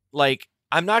 Like,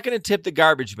 I'm not going to tip the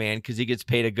garbage man because he gets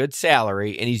paid a good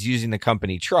salary and he's using the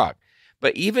company truck.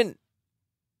 But even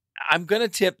I'm going to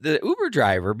tip the Uber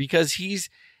driver because he's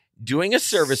doing a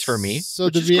service for me,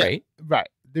 which is great. Right.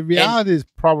 The reality is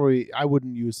probably I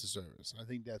wouldn't use the service. I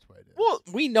think that's what it is. Well,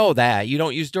 we know that. You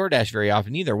don't use DoorDash very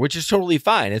often either, which is totally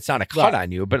fine. It's not a cut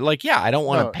on you. But, like, yeah, I don't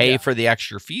want to pay for the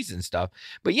extra fees and stuff.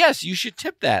 But, yes, you should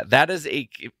tip that. That is a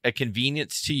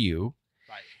convenience to you.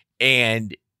 Right.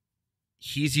 And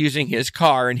he's using his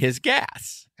car and his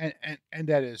gas. And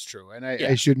that is true. And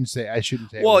I shouldn't say.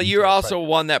 Well, you're also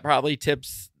one that probably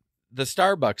tips the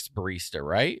Starbucks barista,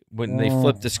 right? When they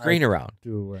flip the screen around.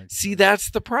 See, that's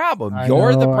the problem.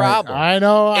 You're the problem. I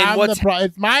know. And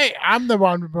I'm the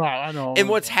one. I know. And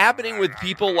what's happening with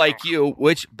people like you,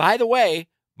 which, by the way,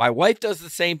 my wife does the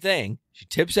same thing. She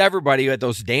tips everybody at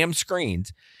those damn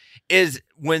screens. Is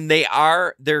when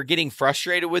they're getting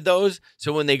frustrated with those.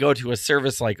 So when they go to a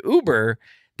service like Uber,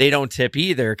 they don't tip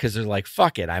either because they're like,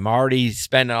 fuck it. I'm already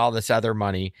spending all this other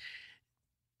money.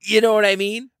 You know what I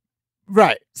mean?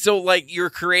 Right. So, like, you're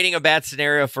creating a bad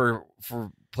scenario for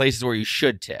places where you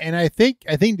should tip. And I think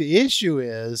the issue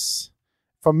is,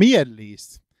 for me at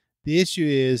least, the issue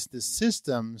is the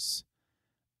systems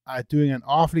are doing an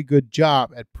awfully good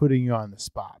job at putting you on the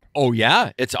spot. Oh,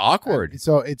 yeah. It's awkward.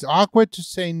 So it's awkward to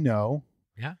say no.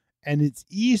 Yeah. And it's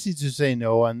easy to say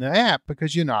no on the app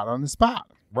because you're not on the spot.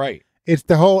 Right. It's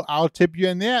the whole, I'll tip you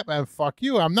in the app and fuck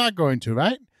you. I'm not going to,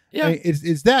 right? Yeah.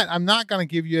 It's that I'm not going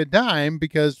to give you a dime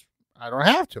because I don't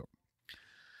have to.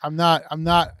 I'm not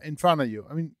in front of you.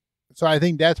 I mean, so I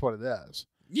think that's what it is.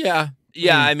 Yeah.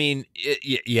 Yeah. I mean,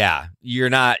 yeah, you're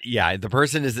not. Yeah. The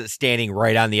person isn't standing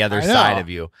right on the other side of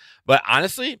you. But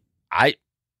honestly,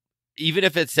 even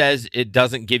if it says it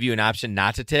doesn't give you an option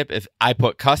not to tip, if I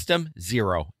put custom,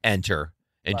 0, enter,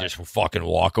 and just fucking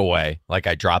walk away like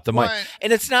I dropped the money.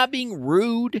 And it's not being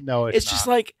rude. No, it's just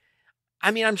like, I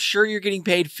mean, I'm sure you're getting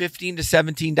paid $15 to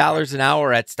 $17 an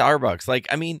hour at Starbucks. Like,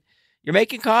 I mean, you're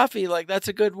making coffee. Like, that's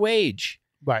a good wage.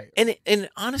 Right. And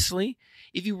honestly,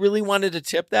 if you really wanted to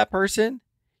tip that person,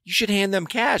 you should hand them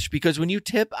cash because when you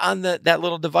tip on that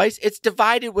little device, it's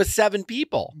divided with 7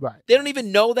 people. Right. They don't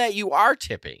even know that you are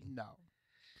tipping. No.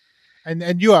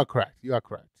 And you are correct. You are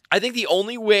correct. I think the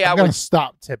only way I'm going to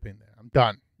stop tipping there. I'm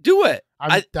done. Do it.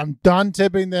 I'm done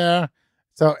tipping there.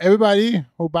 So everybody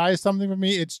who buys something from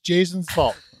me, it's Jason's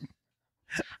fault.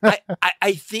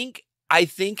 I think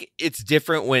it's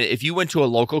different if you went to a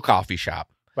local coffee shop.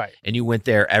 Right. And you went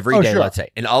there every day, sure. Let's say,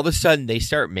 and all of a sudden they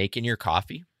start making your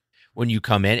coffee when you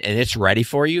come in and it's ready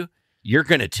for you, you're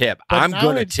going to tip. But I'm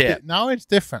going to tip. Now it's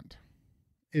different.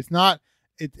 It's not,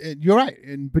 you're right.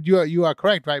 But you are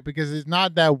correct, right? Because it's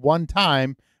not that one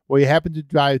time where you happen to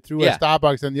drive through a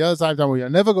Starbucks and the other side where you'll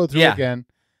never go through again.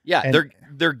 Yeah.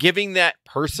 They're giving that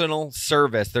personal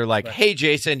service. They're like, hey,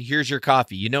 Jason, here's your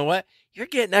coffee. You know what? You're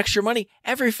getting extra money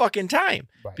every fucking time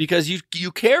because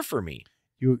you care for me.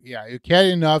 You care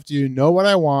enough. You know what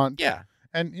I want. Yeah.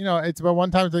 And, it's about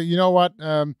one time that, you know what?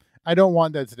 I don't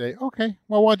want that today. Okay.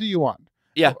 Well, what do you want?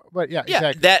 Yeah. But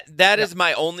exactly. That is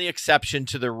my only exception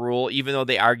to the rule, even though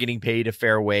they are getting paid a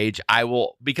fair wage. I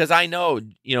will, because I know,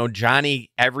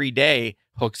 Johnny every day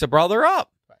hooks a brother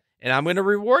up and I'm going to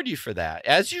reward you for that,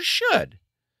 as you should.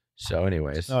 So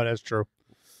anyways. No, that's true.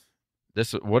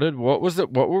 What was it?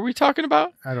 What were we talking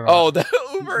about? I don't know. Oh, the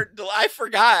Uber. I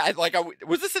forgot.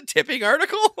 Was this a tipping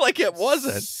article? Like it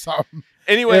wasn't.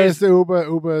 Anyways, the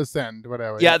Uber send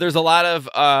whatever. Yeah, there's a lot of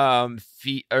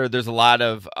there's a lot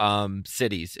of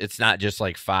cities. It's not just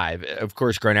like 5. Of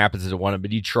course, Grand Rapids is one of them,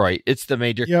 but Detroit. It's the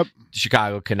major. Yep.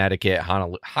 Chicago, Connecticut,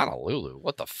 Honolulu.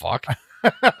 What the fuck?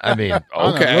 I mean,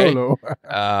 okay.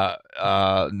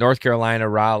 North Carolina,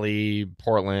 Raleigh,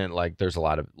 Portland. Like, there's a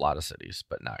lot of cities,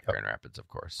 but not Grand Rapids, of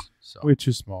course. So we're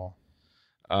too small.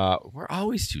 We're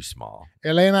always too small.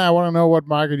 Elena, I want to know what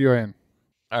market you're in.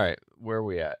 All right, where are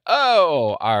we at?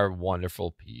 Oh, our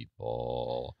wonderful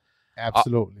people.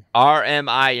 Absolutely.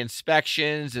 RMI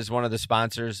Inspections is one of the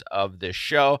sponsors of this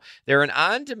show. They're an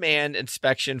on-demand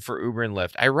inspection for Uber and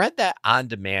Lyft. I read that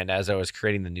on-demand as I was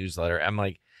creating the newsletter. I'm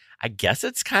like, I guess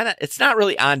it's not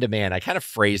really on-demand. I kind of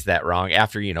phrased that wrong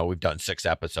after, we've done 6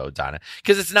 episodes on it,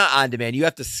 because it's not on-demand. You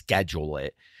have to schedule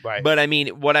it. Right. But I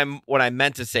mean, what I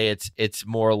meant to say, it's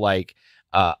more like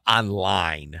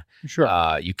online.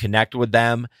 Sure. You connect with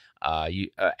them.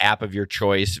 App of your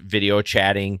choice, video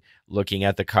chatting, looking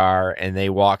at the car, and they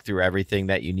walk through everything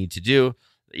that you need to do.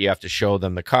 You have to show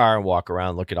them the car and walk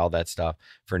around, look at all that stuff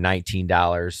for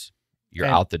 $19. You're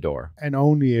out the door. And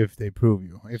only if they approve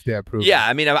you, if they approve. Yeah,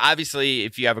 I mean, obviously,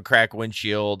 if you have a cracked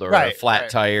windshield or a flat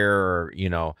tire, or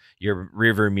your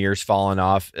rearview mirror's falling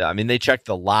off. I mean, they check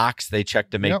the locks, they check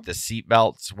to make the seat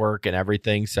belts work and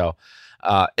everything. So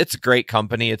it's a great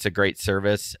company. It's a great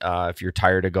service. If you're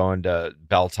tired of going to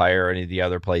Bell Tire or any of the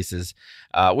other places,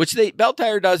 which Bell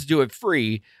Tire does do it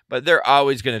free, but they're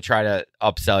always going to try to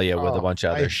upsell you with a bunch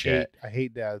of other shit. I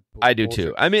hate that. I do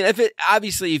too. I mean, if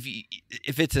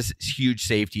it's a huge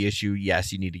safety issue,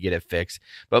 yes, you need to get it fixed.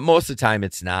 But most of the time,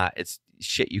 it's not. It's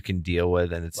shit you can deal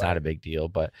with, and it's not a big deal.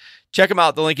 But check them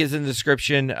out. The link is in the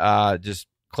description. Just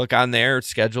click on there,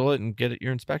 schedule it, and get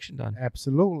your inspection done.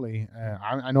 Absolutely.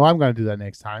 I know I'm going to do that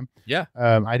next time. Yeah.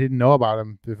 I didn't know about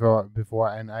them before,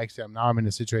 and actually, now I'm in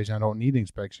a situation I don't need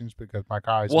inspections because my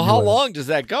car is. Well, how long does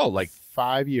that go? Like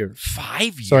 5 years.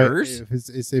 5 So years?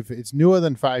 if it's newer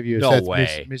than 5 years, No that's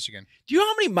way. Michigan. Do you know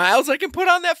how many miles I can put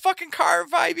on that fucking car in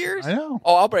 5 years? I know.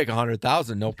 Oh, I'll break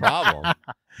 100,000, no problem.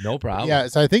 No problem. Yeah.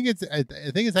 So I think it's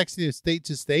actually a state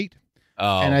to state.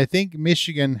 Oh. And I think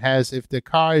Michigan has, if the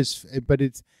car is, but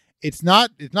it's not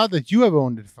that you have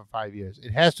owned it for 5 years.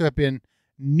 It has to have been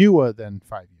newer than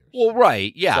 5 years. Well,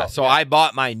 right. Yeah. So I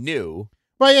bought my new.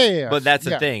 Well, yeah. But that's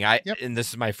the thing. And this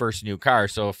is my first new car.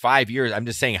 So 5 years, I'm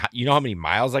just saying, you know how many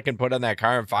miles I can put on that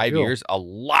car in 5 years? A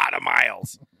lot of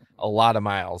miles. A lot of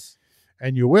miles.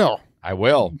 And you will. I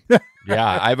will.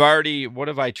 Yeah. I've already, what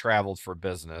have I traveled for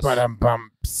business? What's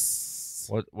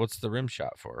the rim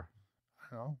shot for?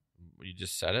 I don't know. You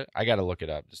just said it? I got to look it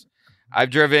up.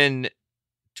 I've driven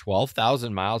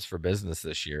 12,000 miles for business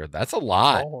this year. That's a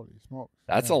lot. Holy smokes.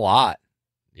 That's a lot.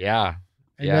 Yeah.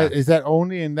 And is that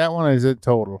only in that one, or is it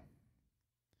total?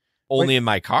 Only in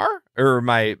my car or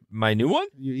my new one?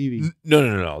 Your EV.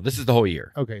 No. This is the whole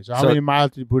year. Okay. So how many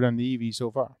miles did you put on the EV so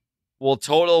far? Well,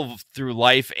 total through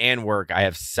life and work, I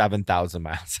have 7,000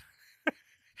 miles.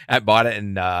 I bought it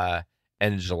in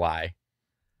July.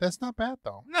 That's not bad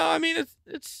though. No, I mean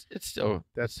it's still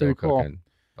pretty cooking, cool.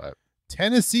 but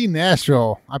Tennessee,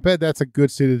 Nashville. I bet that's a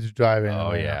good city to drive in.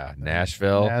 Oh yeah,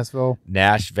 Nashville,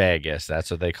 Nash Vegas.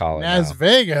 That's what they call it. Las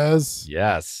Vegas.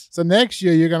 Yes. So next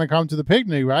year you're gonna come to the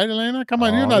picnic, right, Elena? Come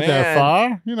on, you're not that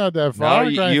far. You're not that far.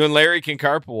 No, you and Larry can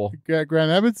carpool. Grand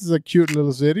Rapids is a cute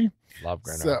little city. Love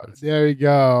Grand Rapids. There we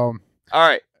go. All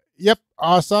right. Yep.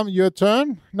 Awesome. Your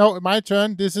turn. No, my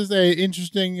turn. This is a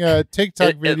interesting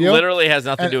TikTok video. It literally has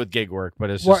nothing to do with gig work, but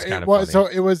it's just kind of funny. So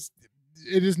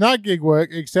it is not gig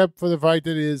work, except for the fact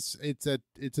that it's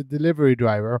a delivery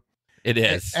driver. It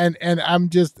is. And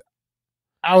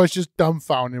I was just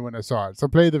dumbfounded when I saw it. So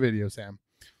play the video, Sam.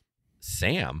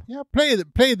 Sam? Yeah, play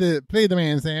the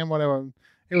man, Sam, whatever.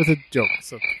 It was a joke,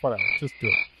 so whatever. Just do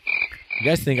it. You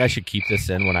guys think I should keep this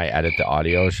in when I edit the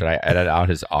audio? Or should I edit out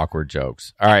his awkward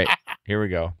jokes? All right, here we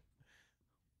go.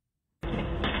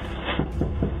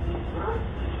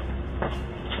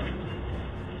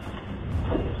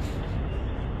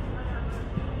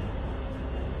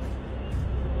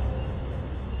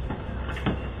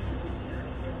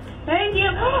 Thank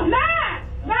you. Matt!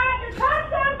 Matt, your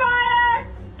car's on fire!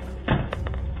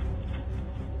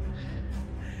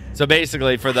 So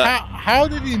basically, for the how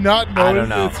did he not know? I don't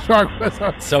know. This truck was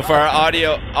on so for our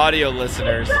audio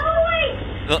listeners,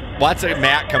 watch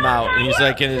Matt come out and he's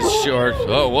like in his shorts.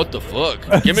 Oh, what the fuck?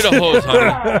 Give me the hose,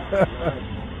 honey.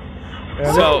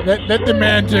 Yeah, So let the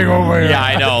man take over here. Yeah,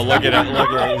 I know. Look at it.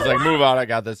 He's like, move out. I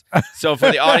got this. So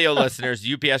for the audio listeners,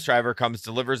 the UPS driver comes,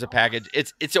 delivers a package.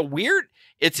 It's a weird.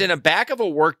 It's in the back of a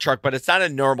work truck, but it's not a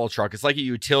normal truck. It's like a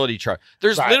utility truck.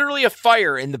 There's literally a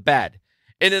fire in the bed.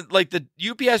 And the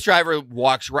UPS driver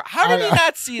walks right. How did he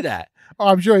not see that? Oh,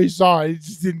 I'm sure he saw it. He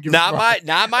just didn't give not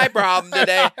my problem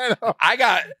today. I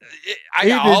got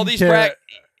all these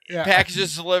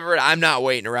packages delivered. I'm not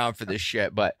waiting around for this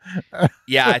shit. But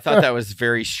yeah, I thought that was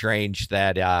very strange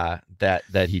that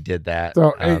he did that.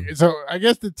 So I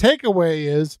guess the takeaway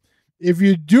is, if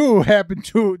you do happen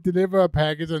to deliver a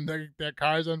package and their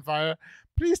car is on fire,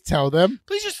 please tell them.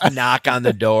 Please just knock on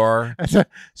the door.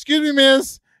 Excuse me,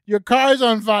 miss. Your car's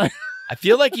on fire. I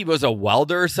feel like he was a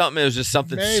welder or something. It was just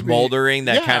something Maybe. smoldering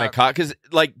that Yeah. kind of caught. Because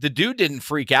like the dude didn't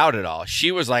freak out at all.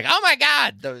 She was like, "Oh my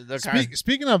god!" The car.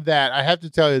 Speaking of that, I have to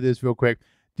tell you this real quick.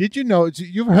 Did you know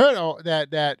you've heard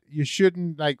that you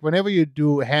shouldn't, like, whenever you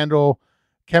do handle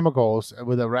chemicals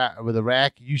with a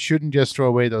rack, you shouldn't just throw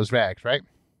away those racks, right?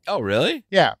 Oh really?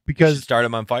 Yeah, Should because start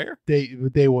them on fire. they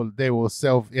will they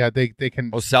can.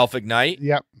 Oh, self ignite.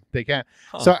 Yep, they can.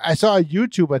 Huh. So I saw a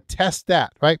YouTuber test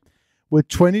that, right, with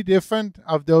 20 different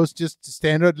of those just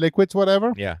standard liquids,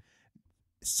 whatever. Yeah.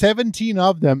 17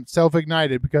 of them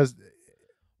self-ignited because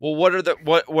Well, what are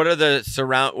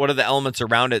the elements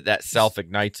around it that self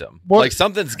ignites them? Well- like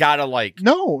something's got to like.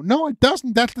 no, it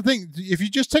doesn't. That's the thing. If you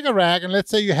just take a rag and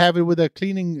let's say you have it with a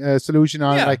cleaning solution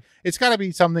on it, Yeah. like it's got to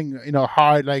be something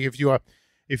hard. Like if you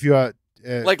are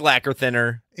Like lacquer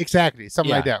thinner, exactly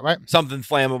something like Yeah. that, right? something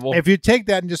flammable. If you take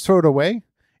that and just throw it away,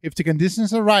 if the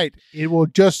conditions are right, it will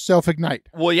just self-ignite.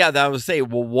 Well, yeah, that would say,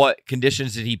 well, what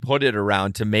conditions did he put it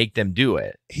around to make them do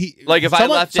it? Like if I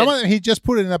left it- he just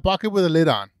put it in a bucket with a lid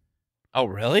on. Oh,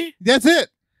 really? That's it.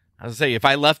 I was say, if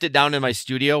I left it down in my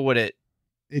studio, would it?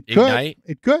 It Ignite?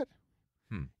 could. It could.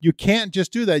 Hmm. You can't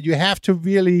just do that. You have to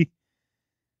really.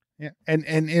 Yeah. And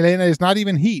Elena, it's not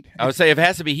even heat. I would say if it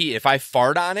has to be heat. If I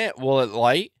fart on it, will it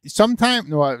light? Sometimes,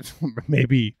 no,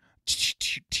 maybe.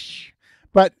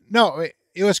 But no,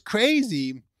 it was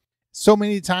crazy. So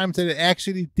many times that it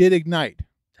actually did ignite.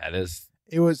 That is.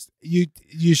 It was you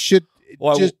should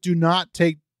Well, just do not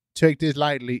take this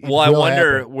lightly. It Well, I will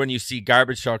wonder happen. when you see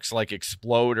garbage trucks like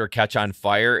explode or catch on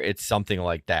fire, it's something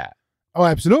like that. Oh,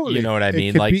 absolutely. You know what I It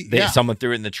mean? could Like be- yeah. someone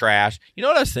threw it in the trash. You know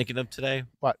what I was thinking of today?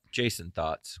 What? Jason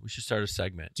thoughts. We should start a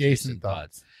segment. Jason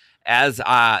thoughts. As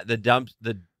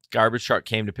the garbage truck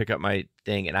came to pick up my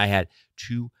thing, and I had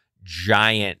 2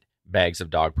 giant bags of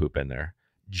dog poop in there.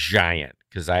 Giant,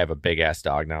 because I have a big ass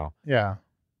dog now. Yeah.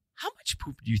 How much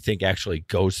poop do you think actually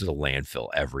goes to the landfill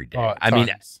every day? Oh, I mean,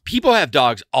 tons. people have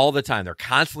dogs all the time. They're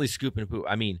constantly scooping poop.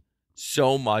 I mean,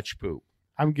 so much poop.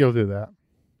 I'm guilty of that.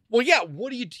 Well, yeah.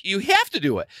 What do you have to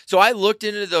do it? So I looked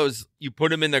into those. You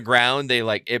put them in the ground. They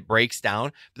it breaks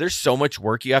down. But there's so much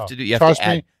work you have to do. You have to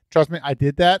add. Trust me, I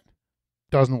did that.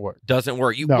 Doesn't work. Doesn't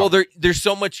work. No. Well, there's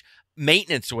so much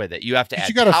maintenance with it. You have to But add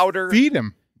you gotta powder. feed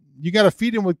him. You gotta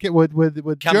feed him with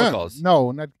Chemicals. germs.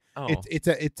 No, not. Oh. It's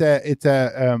a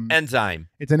Enzyme.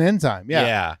 It's an enzyme. Yeah.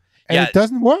 Yeah. And Yeah. it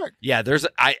doesn't work. Yeah,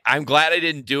 I'm glad I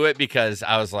didn't do it because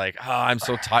I was like, oh, I'm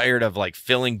so tired of like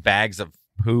filling bags of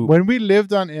poop. When we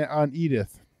lived on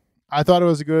Edith, I thought it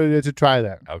was a good idea to try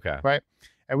that. Okay. Right.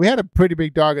 And we had a pretty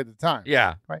big dog at the time.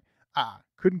 Yeah.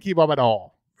 Couldn't keep up at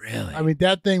all. Really? I mean,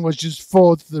 that thing was just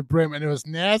full to the brim, and it was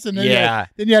nasty. And then Yeah.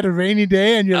 then you had a rainy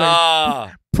day, and you're like,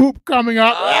 Oh. poop coming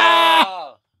up.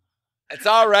 Oh. It's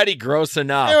already gross It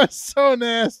enough. was so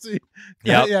nasty.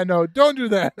 Yep. Yeah, no, don't do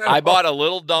that. I bought a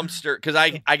little dumpster because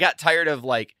I got tired of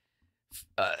like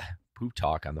poop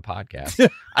talk on the podcast.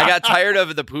 I got tired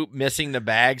of the poop missing the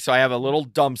bag, so I have a little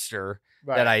dumpster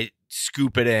Right. that I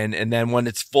scoop it in, and then when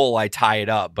it's full, I tie it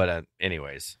up. But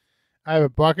anyways, I have a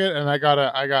bucket, and I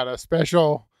got a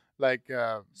special like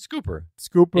scooper.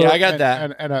 scooper. Yeah, I got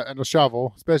that. and a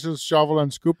shovel, special shovel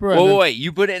and scooper. And Whoa, then- wait!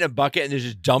 You put it in a bucket and then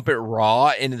just dump it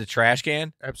raw into the trash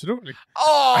can? Absolutely.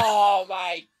 Oh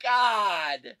my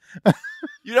god!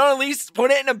 You don't at least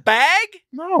put it in a bag?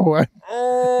 No,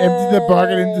 Oh, empty the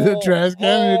bucket into the trash can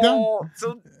and you're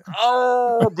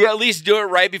done. Do you at least do it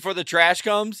right before the trash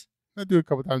comes? I do it a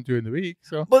couple times during the week.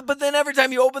 So, But then every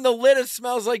time you open the lid, it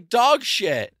smells like dog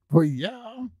shit. well,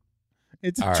 yeah,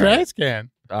 it's a All trash can.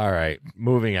 All right,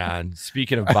 moving on.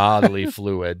 Speaking of bodily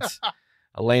fluids,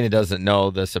 Elena doesn't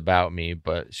know this about me,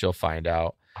 but she'll find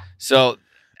out. So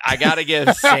I gotta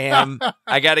give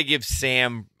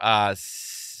Sam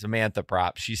Samantha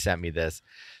props. She sent me this.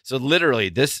 So literally,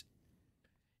 it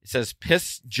says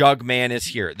Pissjug Man is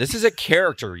here. This is a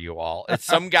character, you all. It's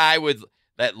some guy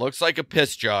that looks like a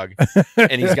piss jug,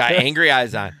 and he's got angry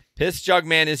eyes on. Pissjug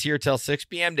Man is here till 6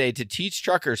 p.m. today to teach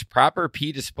truckers proper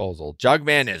pee disposal.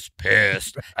 Jugman is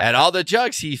pissed at all the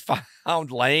jugs he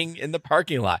found laying in the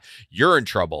parking lot. You're in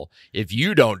trouble if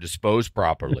you don't dispose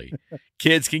properly.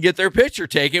 Kids can get their picture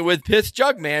taken with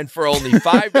Pissjug Man for only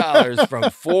 $5 from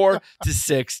 4 to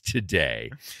 6 today.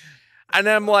 And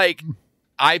I'm like,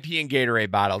 I pee in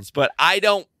Gatorade bottles, but I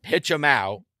don't pitch them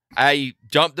out. I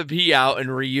dump the pee out and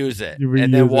reuse it, You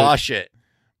and then reuse it. wash it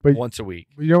But- once a week.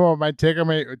 You know what my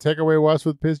takeaway was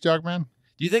with Piss Jug Man?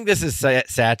 Do you think this is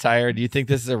satire? Do you think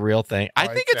this is a real thing? I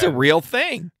Oh, think it's it's a sad. real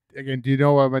thing. Again, do you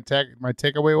know what my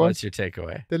takeaway was? What's your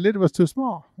takeaway? The lid was too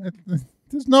small.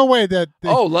 There's no way that.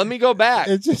 Oh, let me go back.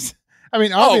 It's just. I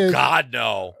mean, Oh obvious. God,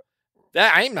 no!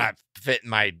 That I'm not fitting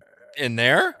my in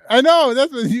there. I know.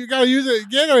 That's what you got to use a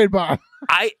Gatorade bomb.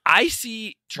 I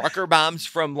see trucker bombs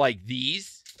from like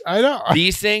these I know.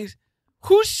 things.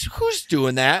 Who's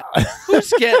doing that?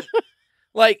 Who's getting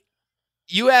like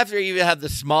you have to either have the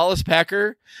smallest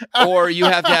pecker or you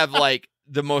have to have like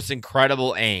the most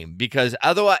incredible aim, because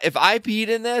otherwise if I peed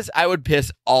in this, I would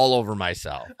piss all over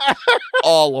myself.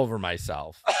 All over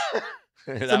myself.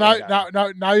 So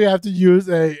now you have to use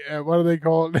a what are they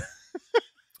called?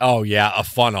 Oh yeah, a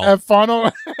funnel. A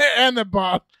funnel and a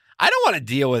bomb. I don't want to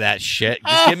deal with that shit.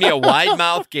 Just give me a wide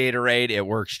mouth Gatorade. It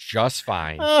works just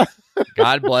fine.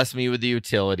 God bless me with the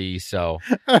utility. So,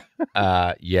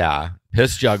 yeah,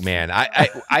 Pissjug man.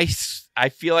 I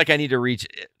feel like I need to reach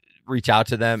out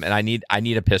to them, and I need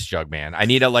a Pissjug man. I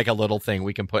need a little thing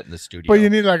we can put in the studio. But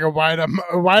you need like a wide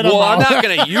Well, mouth. I'm not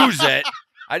gonna use it.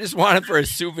 I just want it for a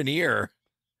souvenir.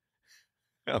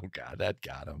 Oh God, that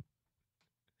got him.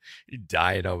 He's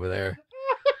dying over there.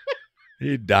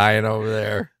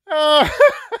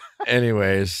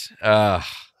 Anyways,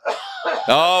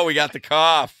 oh, we got the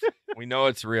cough. We know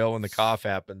it's real when the cough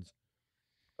happens.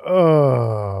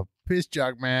 Oh,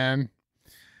 Pissjug man.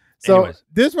 So Anyways.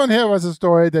 this one here was a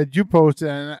story that you posted,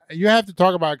 and you have to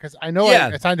talk about it because I know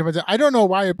Yeah. I don't know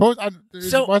why you posted.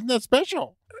 So- Wasn't that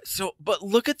special? So, but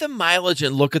look at the mileage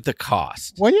and look at the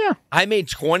cost. Well, yeah. I made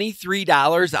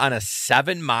 $23 on a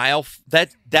 7 mile.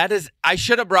 That is. I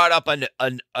should have brought up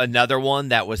another one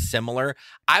that was similar.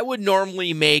 I would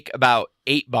normally make about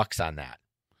 $8 on that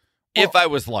if I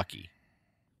was lucky.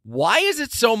 Why is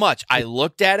it so much? I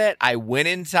looked at it. I went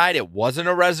inside. It wasn't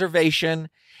a reservation.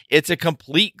 It's a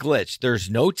complete glitch.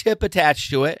 There's no tip attached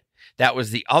to it. That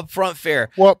was the upfront fare.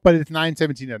 Well, but it's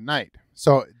 9:17 at night,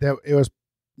 so it was.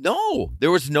 No,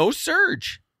 there was no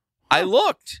surge. I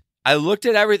looked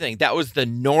at everything. That was the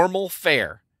normal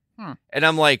fare. And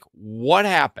I'm like, what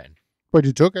happened? But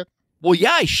you took it. Well,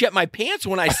 yeah, I shit my pants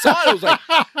when I saw it. It was like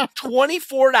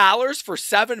 $24 for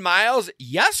 7 miles.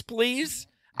 Yes, please.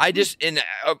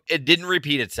 It didn't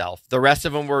repeat itself. The rest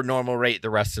of them were normal rate the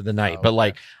rest of the night. Oh, but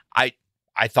like,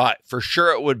 I thought for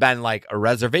sure it would have been like a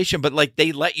reservation, but like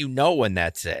they let you know when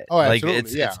that's it. Oh, like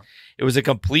absolutely. it was a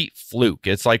complete fluke.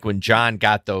 It's like when John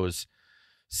got those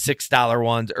 $6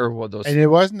 ones or those. And it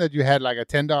wasn't that you had like a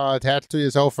 $10 attached to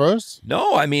yourself first.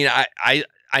 No, I mean,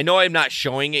 I know I'm not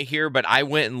showing it here, but I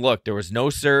went and looked. There was no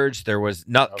surge. There was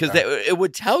not because it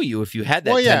would tell you if you had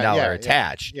that $10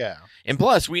 attached. Yeah. And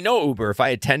plus, we know Uber. If I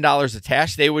had $10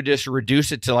 attached, they would just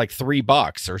reduce it to like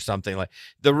 $3 or something like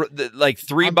like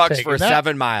 $3 for a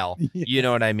 7 mile. You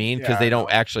know what I mean? Because they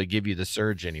don't actually give you the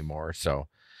surge anymore. So,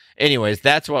 anyways,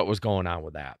 that's what was going on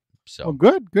with that. So,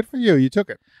 well, good for you. You took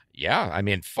it. Yeah, I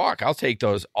mean, fuck, I'll take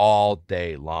those all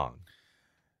day long.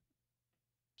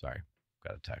 Sorry,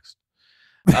 got a text.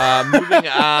 Moving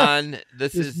on.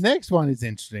 This next one is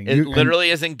interesting. It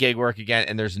literally isn't gig work again,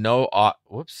 and there's no.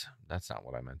 Whoops, that's not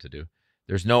what I meant to do.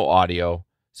 There's no audio,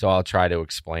 so I'll try to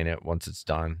explain it once it's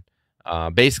done.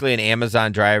 Basically, an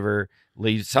Amazon driver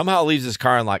somehow leaves his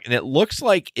car unlocked, and it looks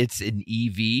like it's an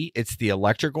EV. It's the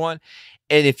electric one,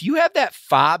 and if you have that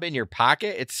fob in your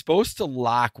pocket, it's supposed to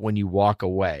lock when you walk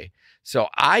away. So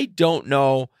I don't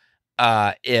know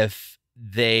if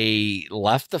they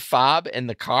left the fob in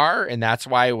the car and that's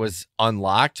why it was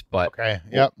unlocked, but okay.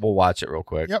 Yep. We'll watch it real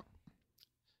quick. Yep.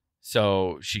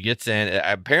 So she gets in.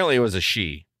 Apparently it was a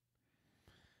she.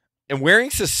 And wearing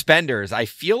suspenders. I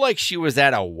feel like she was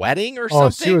at a wedding or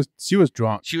something. Oh, she was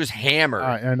drunk. She was hammered.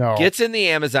 I know. Gets in the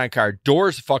Amazon car.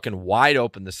 Doors fucking wide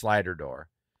open, the slider door.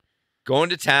 Going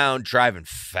to town, driving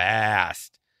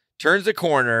fast. Turns the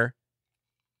corner.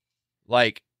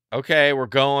 Like, okay, we're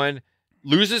going.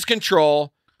 Loses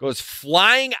control, goes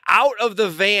flying out of the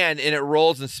van, and it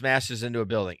rolls and smashes into a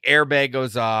building. Airbag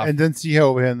goes off. And then see her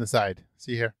over here on the side.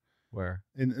 See here. Where?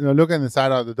 Look on the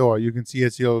side of the door. You can see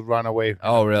it. She'll run away.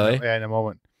 Oh, really? Yeah, in a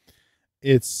moment.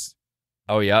 It's.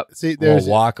 Oh, yep. See, there's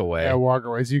walk away. Yeah, walk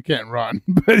away. So you can't run.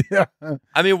 But yeah.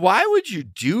 I mean, why would you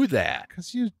do that? Because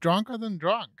she's drunker than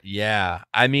drunk. Yeah.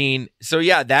 I mean, so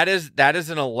yeah, that is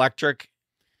an electric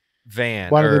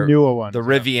van. One of the newer ones. The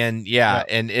Rivian. Yeah.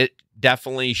 And it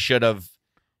definitely should have.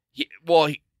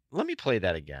 Let me play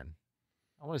that again.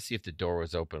 I want to see if the door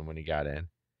was open when he got in.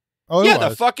 Oh, yeah,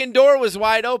 the fucking door was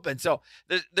wide open. So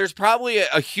there's probably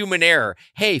a human error.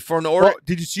 Hey, for an order. Oh,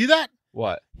 did you see that?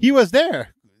 What? He was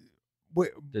there.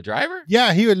 The driver?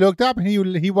 Yeah, he looked up and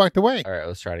he walked away. All right,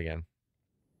 let's try it again.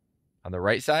 On the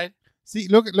right side? See,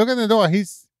 look at the door.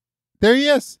 There he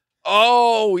is.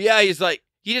 Oh, yeah,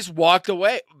 he just walked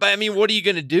away. But I mean, what are you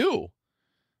going to do?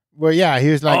 Well, yeah, he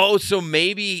was like, oh, so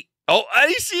maybe. Oh,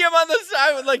 I see him on the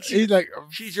side. Like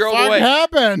she drove away. What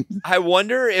happened? I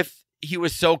wonder if he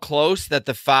was so close that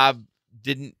the fob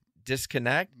didn't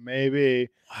disconnect? Maybe.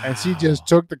 Wow. And she just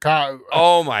took the car.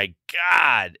 Oh, my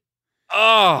God.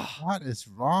 Oh. What is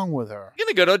wrong with her? You're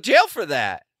going to go to jail for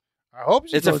that. I hope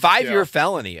she It's a goes to 5-year jail.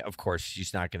 felony. Of course,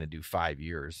 she's not going to do 5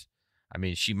 years. I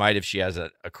mean, she might if she has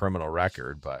a criminal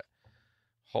record, but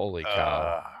holy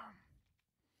cow.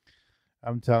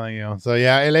 I'm telling you. So,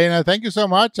 yeah, Elena, thank you so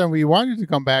much. And we want you to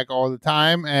come back all the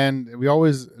time. And we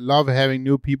always love having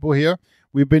new people here.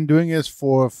 We've been doing this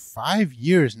for 5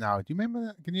 years now. Do you remember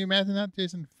that? Can you imagine that,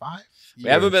 Jason? 5 years. We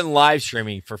haven't been live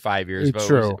streaming for 5 years, It's but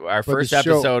true. Our But first the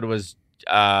show- episode was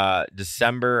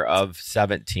December of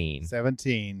 17.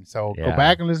 17. So Yeah. go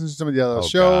back and listen to some of the other Oh,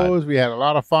 shows. We had a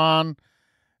lot of fun.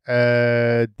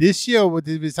 This year, what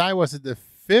did we decide? Was it the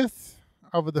 5th?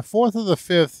 Over the 4th or the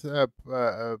 5th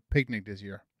picnic this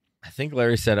year? I think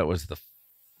Larry said it was the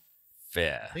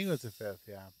 5th. I think it was the 5th,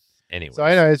 yeah. Anyway, So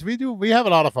anyways, we have a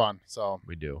lot of fun. So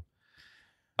we do.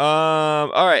 All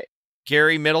right.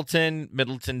 Gary Middleton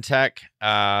Tech.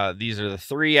 These are the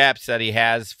 3 apps that he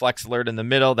has. Flex Alert in the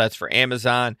middle. That's for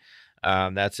Amazon.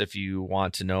 That's if you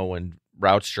want to know when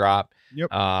routes drop.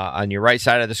 Yep. On your right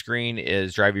side of the screen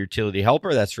is Driver Utility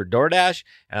Helper. That's for DoorDash.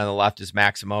 And on the left is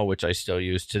Maximo, which I still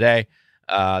use today.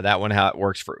 That one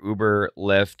works for Uber,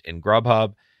 Lyft, and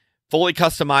Grubhub. Fully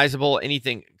customizable,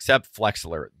 anything except Flex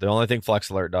Alert. The only thing Flex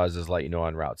Alert does is let you know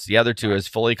on routes. The other 2 is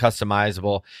fully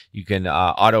customizable. You can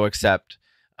auto accept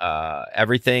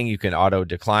everything. You can auto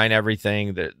decline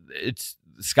everything. The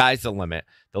sky's the limit.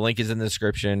 The link is in the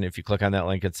description. If you click on that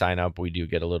link and sign up, we do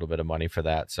get a little bit of money for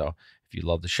that. So if you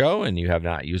love the show and you have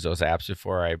not used those apps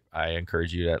before, I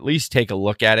encourage you to at least take a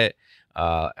look at it.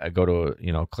 Go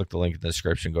to, click the link in the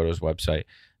description, go to his website,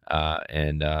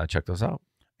 and check those out.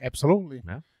 absolutely.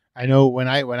 Yeah. I know when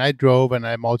I drove and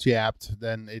I multi-apped,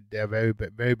 then they're very,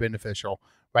 very beneficial.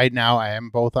 Right now, I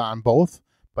am on both,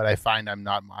 but I find I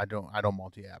don't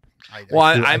multi-app.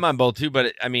 I'm on both too,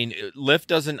 but I mean, Lyft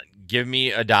doesn't give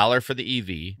me $1 for the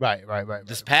EV. Right.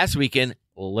 This past weekend,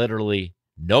 literally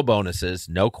no bonuses,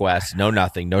 no quests, no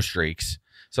nothing, no streaks.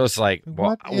 So it's like,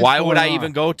 why would I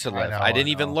even go to Lyft? I didn't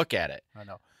even look at it. I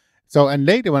know. So, and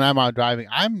later when I'm out driving,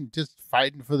 I'm just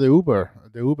fighting for the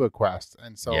Uber quest.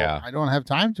 And so I don't have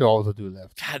time to also do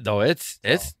Lyft. God, though, it's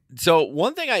so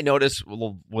one thing I noticed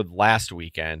with last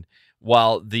weekend,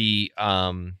 while the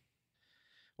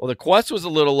quest was a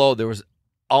little low, there was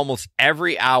almost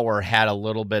every hour had a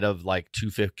little bit of like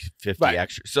 250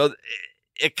 extra. So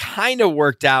it kind of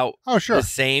worked out the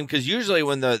same, because usually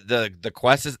when the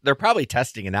quest is, they're probably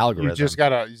testing an algorithm. You just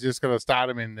gotta start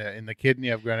them in the kidney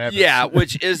of Grand Rapids. Yeah,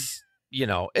 which is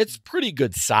it's pretty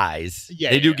good size.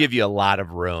 Yeah, they do give you a lot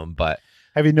of room, but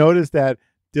have you noticed that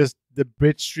just the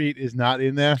Bridge Street is not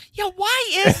in there? Yeah,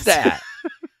 why is that?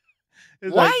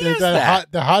 Why is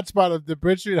that? The hotspot of the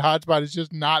Bridge Street hotspot is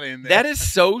just not in there. That is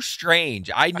so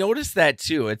strange. I noticed that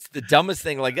too. It's the dumbest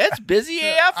thing. Like, that's busy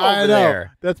AF over I know.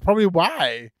 there. That's probably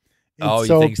why. It's You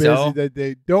so think busy so? that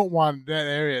they don't want that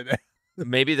area there.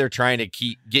 Maybe they're trying to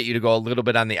get you to go a little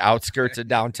bit on the outskirts of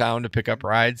downtown to pick up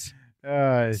rides.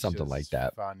 Something like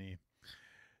that. Funny.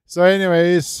 So,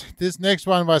 anyways, this next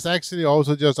one was actually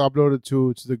also just uploaded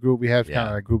to the group. We have kind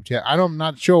of a group chat. I'm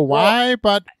not sure why,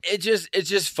 but it's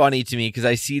just funny to me because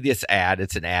I see this ad.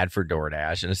 It's an ad for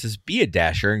DoorDash, and it says, "Be a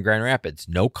Dasher in Grand Rapids.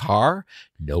 No car,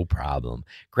 no problem.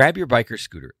 Grab your bike or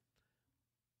scooter."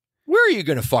 Where are you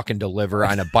going to fucking deliver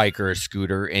on a bike or a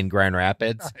scooter in Grand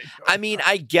Rapids? I mean,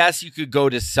 I guess you could go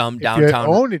to some downtown.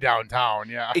 Only downtown,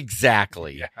 yeah.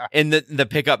 Exactly. Yeah. And the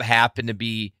pickup happened to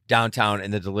be downtown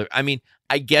and the delivery. I mean,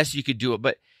 I guess you could do it,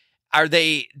 but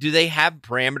do they have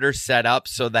parameters set up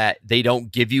so that they don't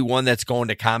give you one that's going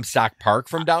to Comstock Park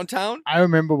from downtown? I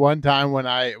remember one time when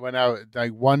I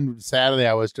like one Saturday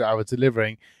I was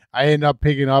delivering. I ended up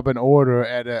picking up an order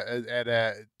at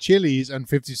a Chili's on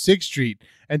 56th Street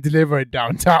and deliver it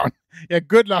downtown. Yeah,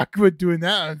 good luck with doing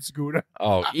that on scooter.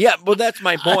 Oh, yeah. Well, that's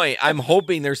my point. I'm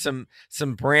hoping there's some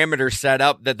parameters set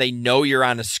up that they know you're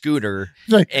on a scooter.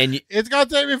 And it's going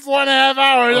to take me 4.5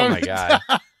 hours. Oh, my God.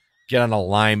 Get on a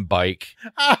Lime bike.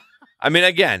 I mean,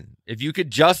 again, if you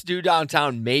could just do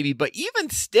downtown, maybe. But even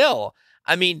still,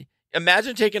 I mean,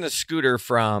 imagine taking a scooter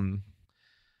from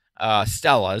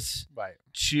Stella's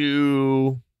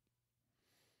to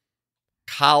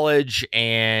College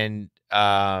and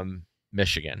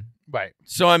Michigan. Right.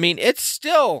 So, I mean, it's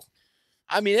still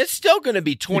going to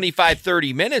be 25,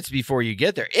 30 minutes before you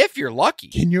get there, if you're lucky.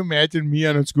 Can you imagine me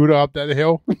on a scooter up that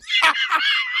hill?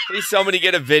 Please, somebody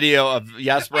get a video of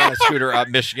Jesper on a scooter up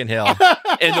Michigan Hill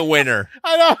in the winter.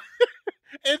 I know.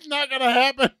 It's not going to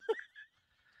happen.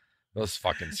 Those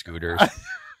fucking scooters.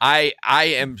 I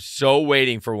am so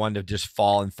waiting for one to just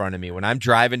fall in front of me. When I'm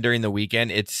driving during the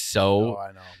weekend, it's so... Oh,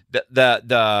 I know.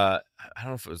 The I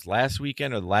don't know if it was last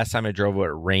weekend or the last time I drove it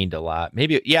rained a lot.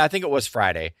 Maybe, yeah, I think it was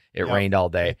Friday. It rained all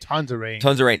day. Tons of rain.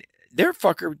 Tons of rain. They're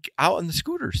fucker out on the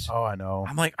scooters. Oh, I know.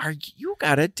 I'm like, you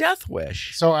got a death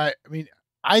wish. So, I mean,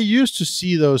 I used to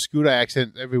see those scooter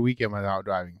accidents every weekend when I was out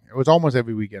driving. It was almost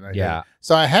every weekend. I think.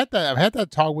 So I've had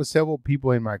that talk with several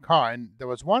people in my car, and there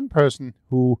was one person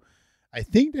who I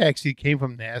think they actually came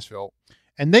from Nashville,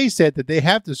 and they said that they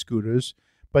have the scooters,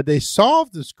 but they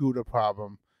solved the scooter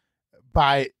problem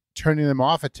by turning them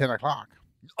off at 10 o'clock.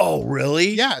 Oh,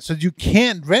 really? Yeah, so you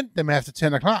can't rent them after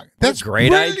 10 o'clock. That's a great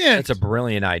brilliant. idea. It's a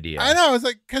brilliant idea. I know. It's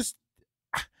like, because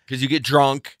you get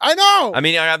drunk. I know. I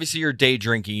mean, obviously you're day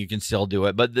drinking, you can still do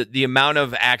it, but the amount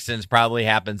of accidents probably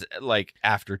happens like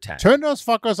after 10. Turn those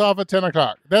fuckers off at 10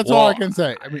 o'clock. That's all I can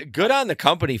say. I mean, good on the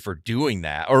company for doing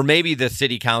that. Or maybe the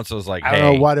city council is like, I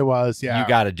don't know what it was. Yeah. You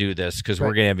got to do this because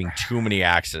we're having too many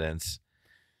accidents.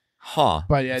 Huh.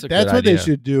 But yeah, that's what they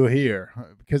should do here,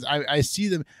 because I see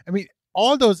them. I mean,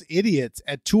 all those idiots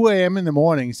at 2 a.m. in the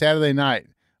morning, Saturday night,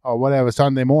 or whatever,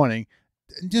 Sunday morning,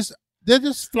 they're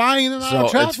just flying in and out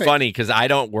of traffic. It's funny because I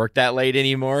don't work that late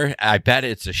anymore. I bet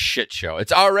it's a shit show.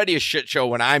 It's already a shit show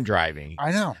when I'm driving.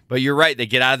 I know. But you're right. They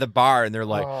get out of the bar and they're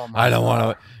like, I don't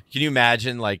want to. Can you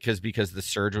imagine, like, because the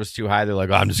surge was too high, they're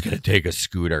like, I'm just going to take a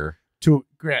scooter. To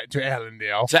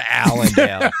Allendale. To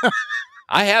Allendale.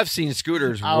 I have seen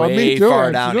scooters way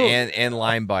far down and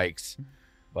Lime bikes.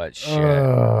 But shit.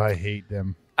 Oh, I hate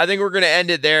them. I think we're going to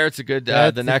end it there. It's a good,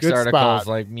 the next article is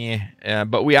like, meh.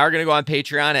 But we are going to go on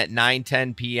Patreon at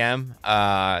 9:10 p.m.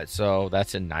 So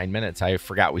that's in 9 minutes. I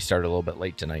forgot we started a little bit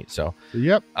late tonight. So,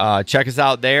 yep. Check us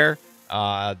out there.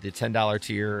 The $10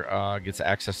 tier gets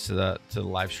access to the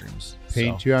live streams.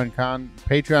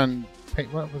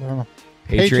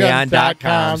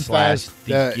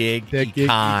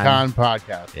 Patreon.com/thegigecon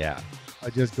podcast. Yeah. I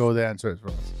just go there and search for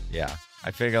us. Yeah. I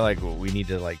figure like we need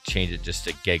to like change it just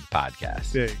to Gig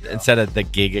Podcast instead of the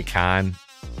Gigacon.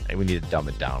 We need to dumb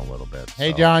it down a little bit.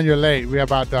 Hey, John, you're late. We're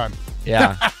about done.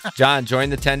 Yeah. John, join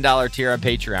the $10 tier on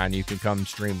Patreon. You can come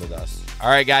stream with us.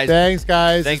 All right, guys. Thanks,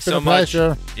 guys. Thanks so much.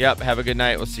 Pleasure. Yep. Have a good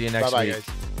night. We'll see you next week. Guys.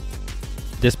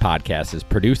 This podcast is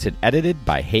produced and edited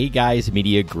by Hey Guys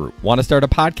Media Group. Want to start a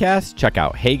podcast? Check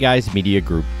out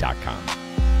heyguysmediagroup.com.